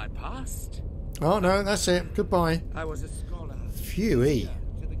 My past? Oh no, that's it. Goodbye. I was a scholar. Phew-y.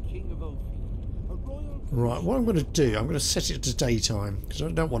 To the King of Ophir, a royal... Right, what I'm going to do, I'm going to set it to daytime because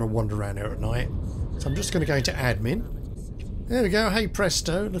I don't want to wander around here at night. So I'm just going to go into admin. There we go. Hey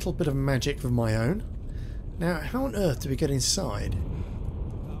presto, a little bit of magic of my own. Now, how on earth do we get inside?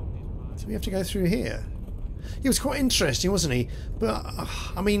 Do we have to go through here? He was quite interesting, wasn't he? But,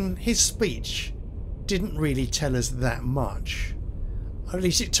 I mean, his speech didn't really tell us that much. At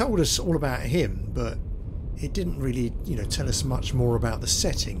least it told us all about him, but it didn't really, you know, tell us much more about the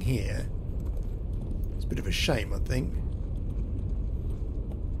setting here. It's a bit of a shame, I think.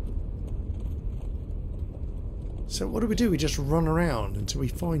 So what do? We just run around until we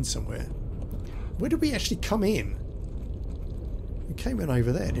find somewhere. Where did we actually come in? We came in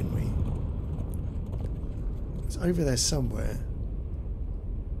over there, didn't we? It's over there somewhere.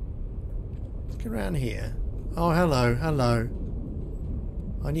 Let's get around here. Oh, hello, hello.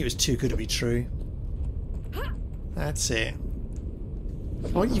 I knew it was too good to be true. That's it.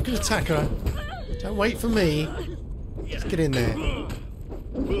 Oh, you can attack her. Don't wait for me. Let's get in there.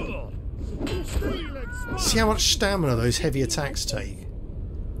 See how much stamina those heavy attacks take? It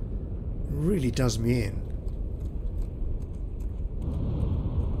really does me in.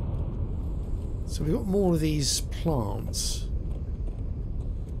 So we've got more of these plants.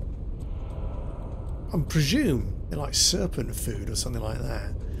 I presume they're like serpent food or something like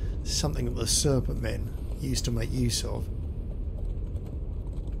that. Something that the serpent men used to make use of.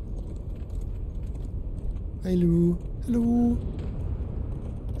 Hello, hello.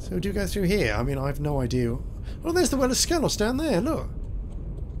 So do we go through here? I mean, I have no idea. Oh, there's the Well of Skelos down there, look.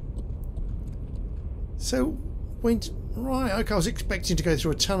 So, right, okay, I was expecting to go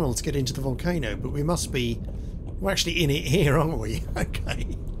through a tunnel to get into the volcano, but we must be... We're actually in it here, aren't we? Okay.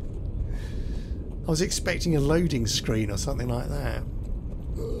 I was expecting a loading screen or something like that.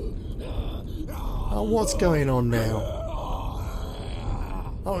 Oh, what's going on now?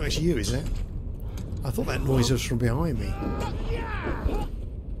 Oh, it's you, is it? I thought that noise was from behind me.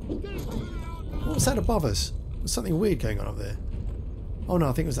 What was that above us? There's something weird going on up there. Oh no,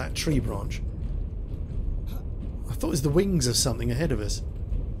 I think it was that tree branch. I thought it was the wings of something ahead of us.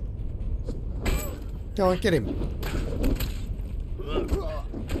 Go on, get him.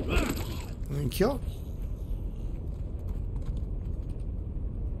 Thank you.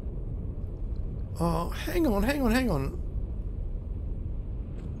 Oh, hang on, hang on, hang on.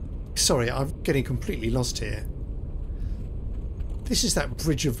 Sorry, I'm getting completely lost here. This is that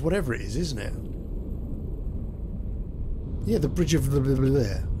bridge of whatever it is, isn't it? Yeah, the bridge of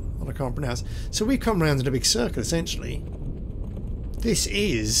what I can't pronounce. So we've come round in a big circle, essentially. This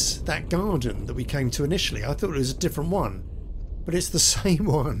is that garden that we came to initially. I thought it was a different one, but it's the same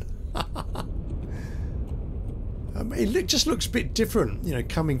one. It just looks a bit different, you know,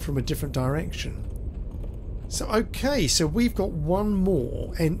 coming from a different direction. So, okay, so we've got one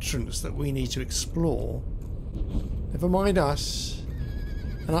more entrance that we need to explore. Never mind us.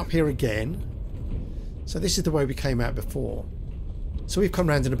 And up here again. So this is the way we came out before. So we've come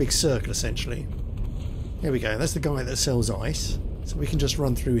round in a big circle, essentially. There we go. That's the guy that sells ice. So we can just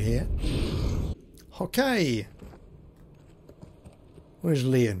run through here. Okay. Where's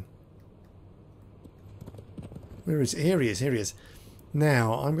Leon? Where is he? Here he is. Here he is.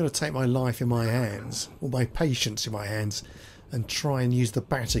 Now, I'm going to take my life in my hands, or my patience in my hands, and try and use the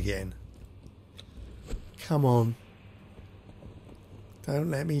bat again. Come on.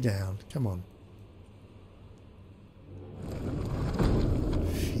 Don't let me down. Come on.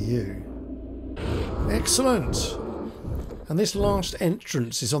 Phew. Excellent. And this last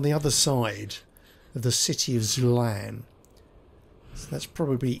entrance is on the other side of the city of Zulan. So that's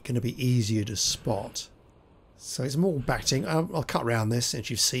probably going to be easier to spot. So it's more batting. I'll cut around this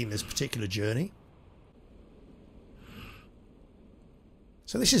since you've seen this particular journey.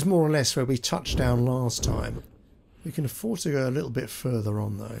 So this is more or less where we touched down last time. We can afford to go a little bit further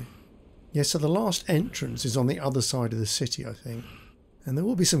on though. Yeah, so the last entrance is on the other side of the city, I think. And there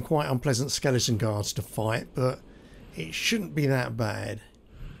will be some quite unpleasant skeleton guards to fight, but it shouldn't be that bad.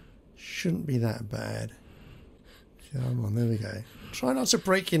 Shouldn't be that bad. Come on, there we go. Try not to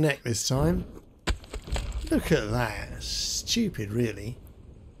break your neck this time. Look at that. Stupid, really.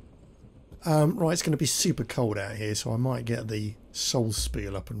 Right, it's going to be super cold out here, so I might get the soul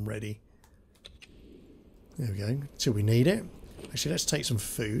spiel up and ready. There we go. Till we need it. Actually, let's take some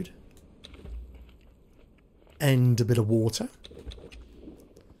food. And a bit of water.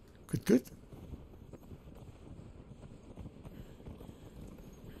 Good, good.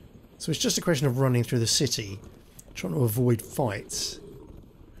 So it's just a question of running through the city, trying to avoid fights.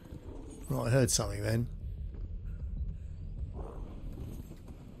 Right, I heard something then.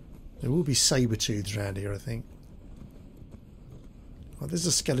 There will be saber-tooths around here, I think. Oh, there's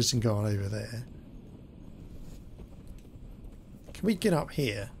a skeleton guard over there. Can we get up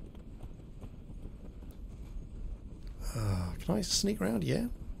here? Can I sneak around? Yeah.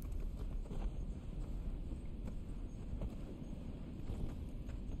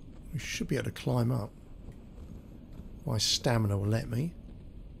 We should be able to climb up. My stamina will let me.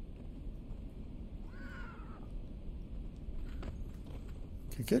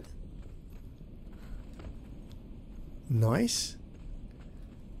 Okay, good. Nice.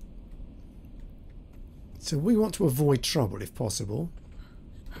 So we want to avoid trouble if possible.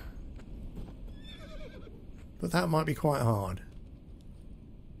 But that might be quite hard.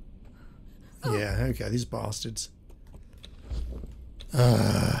 Yeah, okay, these bastards.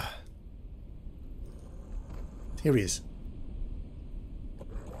 Here he is.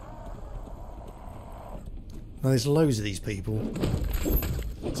 Now there's loads of these people.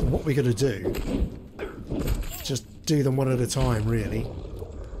 So what we're going to do, just do them one at a time, really.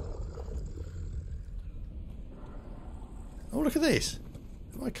 Oh, look at this.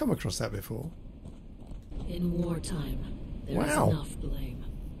 Have I come across that before? In wartime, there is enough blame.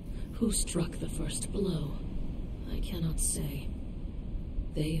 Who struck the first blow? I cannot say.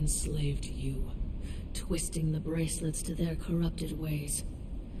 They enslaved you, twisting the bracelets to their corrupted ways.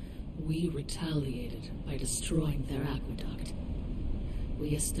 We retaliated by destroying their aqueduct. We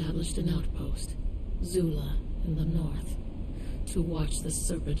established an outpost, Zula, in the north, to watch the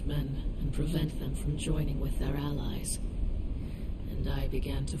Serpent Men and prevent them from joining with their allies. And I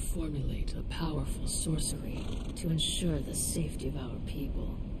began to formulate a powerful sorcery to ensure the safety of our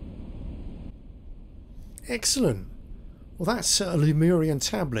people. Excellent. Well, that's a Lemurian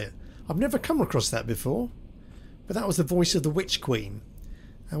tablet. I've never come across that before. But that was the voice of the Witch Queen.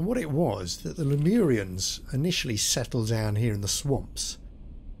 And what it was, that the Lemurians initially settled down here in the swamps,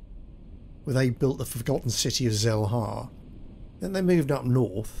 where they built the forgotten city of Zelhar. Then they moved up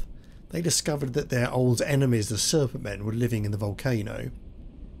north. They discovered that their old enemies, the Serpent Men, were living in the volcano.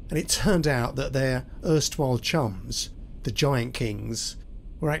 And it turned out that their erstwhile chums, the Giant Kings,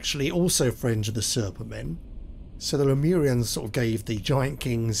 were actually also friends of the Serpent Men. So the Lemurians sort of gave the Giant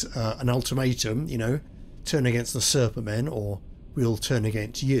Kings an ultimatum, you know, turn against the Serpent Men or we'll turn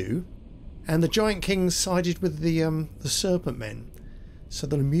against you. And the Giant Kings sided with the Serpent Men. So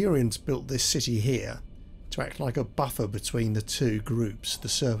the Lemurians built this city here to act like a buffer between the two groups, the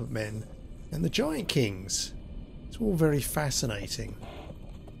Serpent Men and the Giant Kings. It's all very fascinating.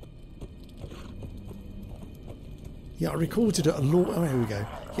 Yeah, I recorded a lore... Oh, here we go.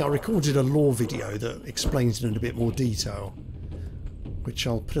 Yeah, I recorded a lore video that explains it in a bit more detail, which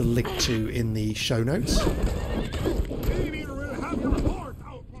I'll put a link to in the show notes.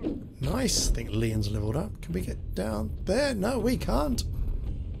 Nice. I think Leon's leveled up. Can we get down there? No, we can't.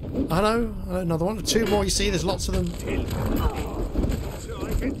 I know. Another one. Two more, you see. There's lots of them.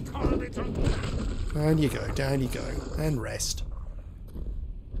 Down you go. Down you go. And rest.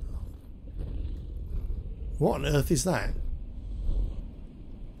 What on earth is that?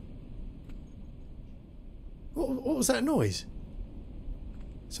 What was that noise?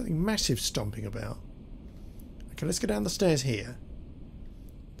 Something massive stomping about. Okay, let's go down the stairs here.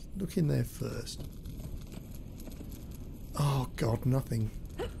 Look in there first. Oh God, nothing.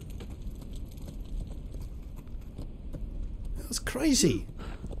 That was crazy.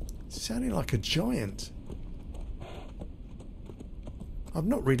 Sounding like a giant. I've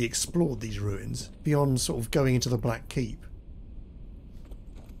not really explored these ruins beyond sort of going into the Black Keep.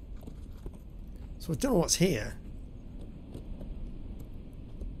 So I don't know what's here.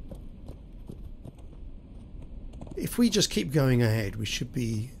 If we just keep going ahead, we should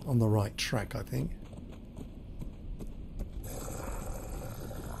be on the right track, I think.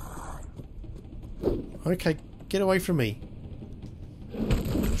 Okay, get away from me.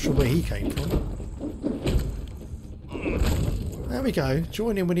 Not sure where he came from. There we go.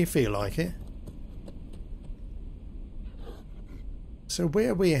 Join in when you feel like it. So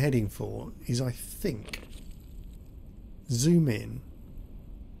where we're heading for is, I think, zoom in.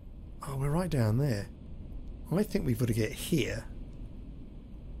 Oh, we're right down there. I think we've got to get here.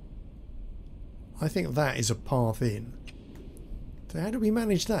 I think that is a path in. So how do we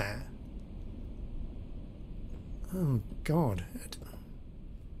manage that? Oh God.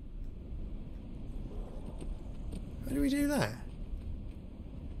 How do we do that?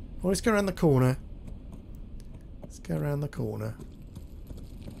 Well, let's go around the corner. Let's go around the corner.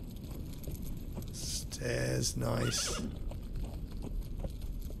 Stairs, nice.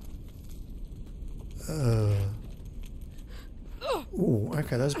 Oh,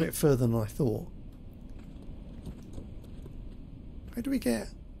 okay, that was a bit further than I thought. How do we get...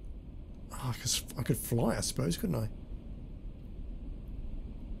 Oh, I could fly, I suppose, couldn't I?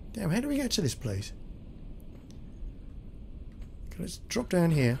 Damn, how do we get to this place? Okay, let's drop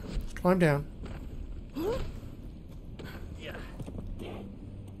down here. Climb down.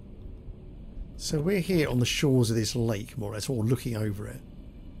 So we're here on the shores of this lake, more or less, or looking over it.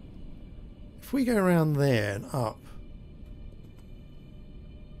 If we go around there and up,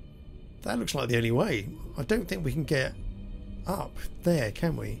 that looks like the only way. I don't think we can get up there,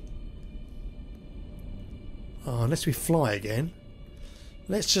 can we? Oh, unless we fly again.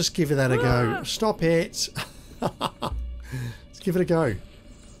 Let's just give it that a go. Stop it! Let's give it a go.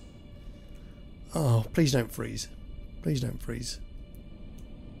 Oh, please don't freeze. Please don't freeze.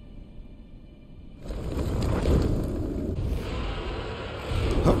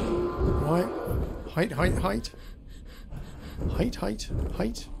 Oh, right. Height, height, height. Height, height,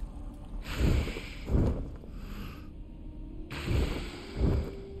 height.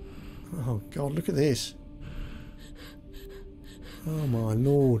 Oh God, look at this. Oh my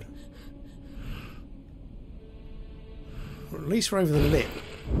lord. Well, at least we're over the lip.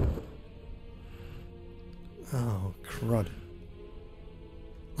 Oh crud.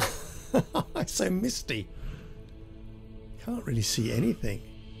 It's so misty. Can't really see anything.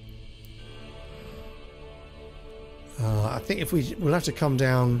 I think if we'll have to come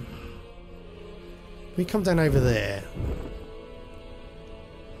down. We come down over there.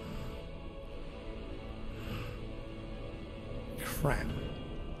 Crap.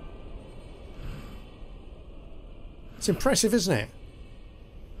 It's impressive, isn't it?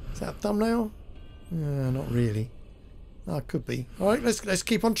 Is that a thumbnail? Not really. Oh, it could be. Alright, let's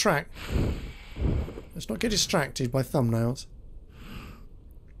keep on track. Let's not get distracted by thumbnails.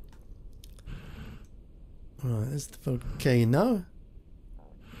 Alright, there's the volcano.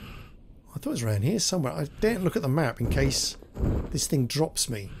 I thought it was around here somewhere. I daren't look at the map in case this thing drops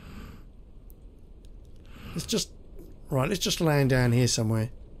me. Let's just... Right, let's just land down here somewhere.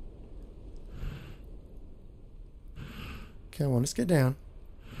 Come on, let's get down.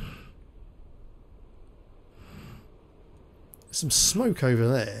 There's some smoke over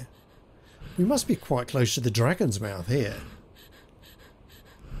there. We must be quite close to the Dragon's Mouth here.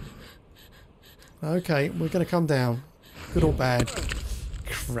 Okay, we're going to come down. Good or bad.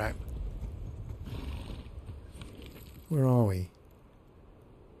 Crap. Where are we?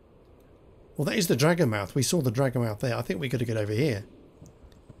 Well, that is the Dragonmouth. We saw the Dragonmouth there. I think we got to get over here.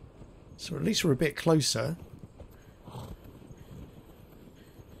 So at least we're a bit closer.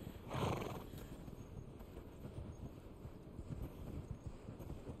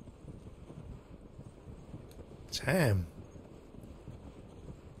 Damn.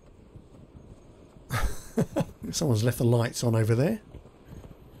 Someone's left the lights on over there.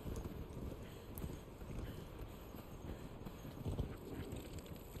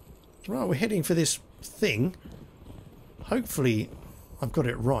 Right, we're heading for this thing. Hopefully I've got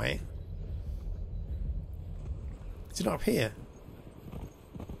it right. Is it up here?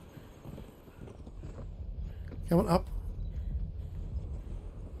 Come on, up.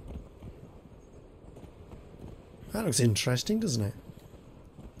 That looks interesting, doesn't it?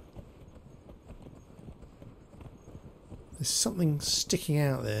 There's something sticking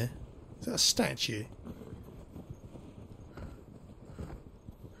out there. Is that a statue?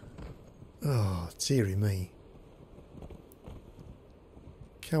 Oh, dearie me.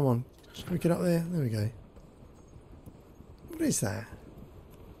 Come on. Can we get up there? There we go. What is that?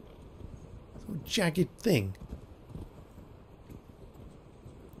 Some jagged thing.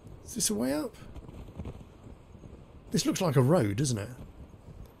 Is this a way up? This looks like a road, doesn't it?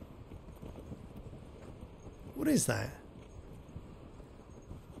 What is that?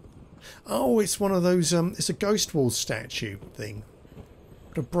 Oh, it's one of those, it's a Ghost Wall statue thing.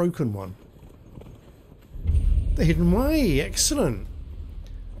 But a broken one. The hidden way, excellent.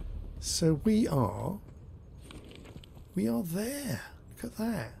 So we are there. Look at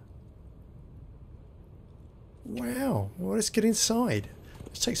that. Wow. Well, let's get inside.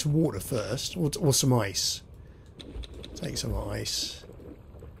 Let's take some water first, or some ice. Take some ice.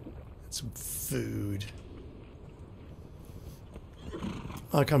 And some food.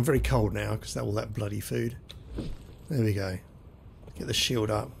 Okay, I'm very cold now because of all that bloody food. There we go. Get the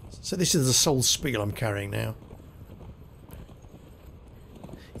shield up. So this is the soul spiel I'm carrying now.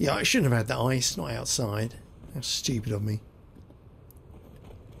 Yeah, I shouldn't have had that ice, not outside. How stupid of me.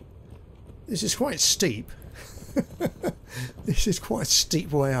 This is quite steep. This is quite a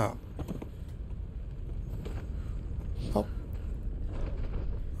steep way up. Hop.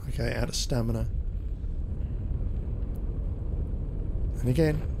 Okay, out of stamina. And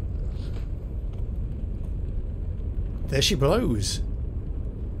again. There she blows.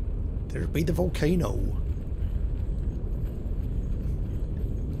 There be the volcano.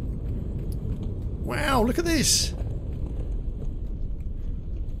 Wow, look at this.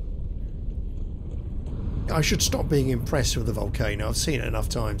 I should stop being impressed with the volcano. I've seen it enough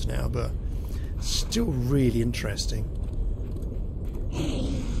times now, but still really interesting.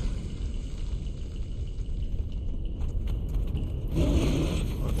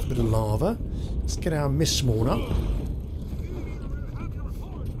 Right, a bit of lava. Let's get our mist spawn up.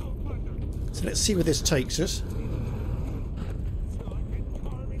 So let's see where this takes us.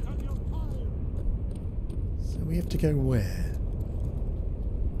 So we have to go where?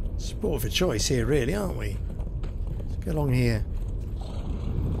 Sport of a choice here, really, aren't we? Let's go along here.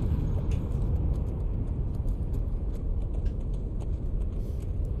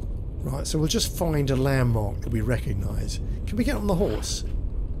 Right, so we'll just find a landmark that we recognise. Can we get on the horse?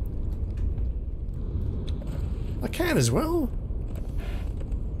 I can as well.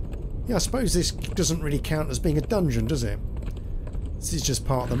 Yeah, I suppose this doesn't really count as being a dungeon, does it? This is just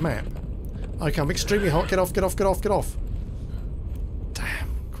part of the map. Okay, I'm extremely hot. Get off, get off, get off, get off. Damn,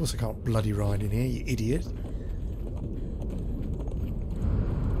 of course I can't bloody ride in here, you idiot.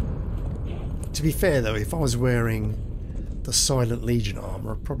 To be fair though, if I was wearing the Silent Legion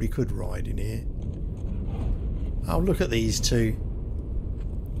armour, I probably could ride in here. Oh, look at these two.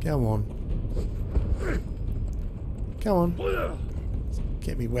 Go on. Go on.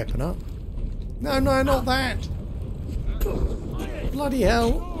 Get me weapon up. No, no, not that. Bloody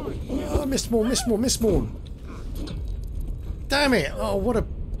hell. Oh, missed more, missed more, missed more. Damn it. Oh, what a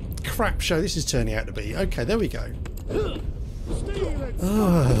crap show this is turning out to be. Okay, there we go.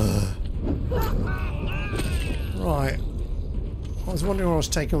 Right. I was wondering why I was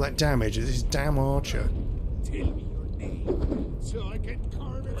taking all that damage. This is damn archer. Tell me your name, so I can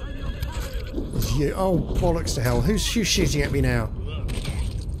carve it on your fire. It's you. Oh, bollocks to hell. Who's shooting at me now?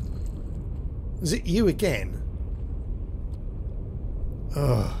 Was it you again?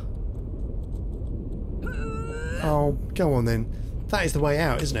 Ugh. Oh, go on then. That is the way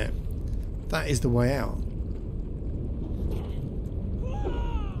out, isn't it? That is the way out.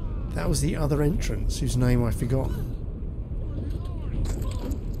 That was the other entrance, whose name I've forgotten.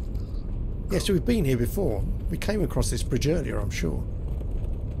 Yes, so we've been here before. We came across this bridge earlier, I'm sure.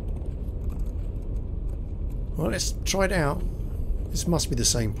 Well, let's try it out. This must be the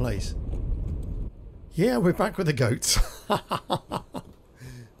same place. Yeah, we're back with the goats.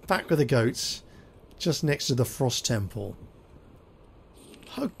 Back with the goats. Just next to the Frost Temple.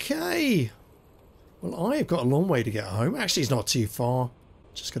 Okay. Well, I have got a long way to get home. Actually, it's not too far.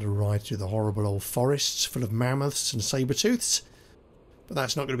 Just got to ride through the horrible old forests full of mammoths and saber-tooths. But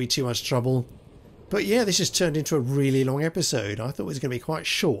that's not going to be too much trouble. But yeah, this has turned into a really long episode. I thought it was going to be quite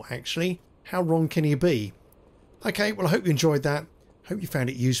short, actually. How wrong can you be? Okay, well, I hope you enjoyed that. Hope you found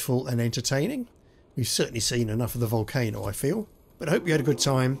it useful and entertaining. We've certainly seen enough of the volcano, I feel. But I hope you had a good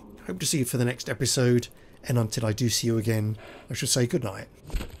time. Hope to see you for the next episode. And until I do see you again, I shall say good night.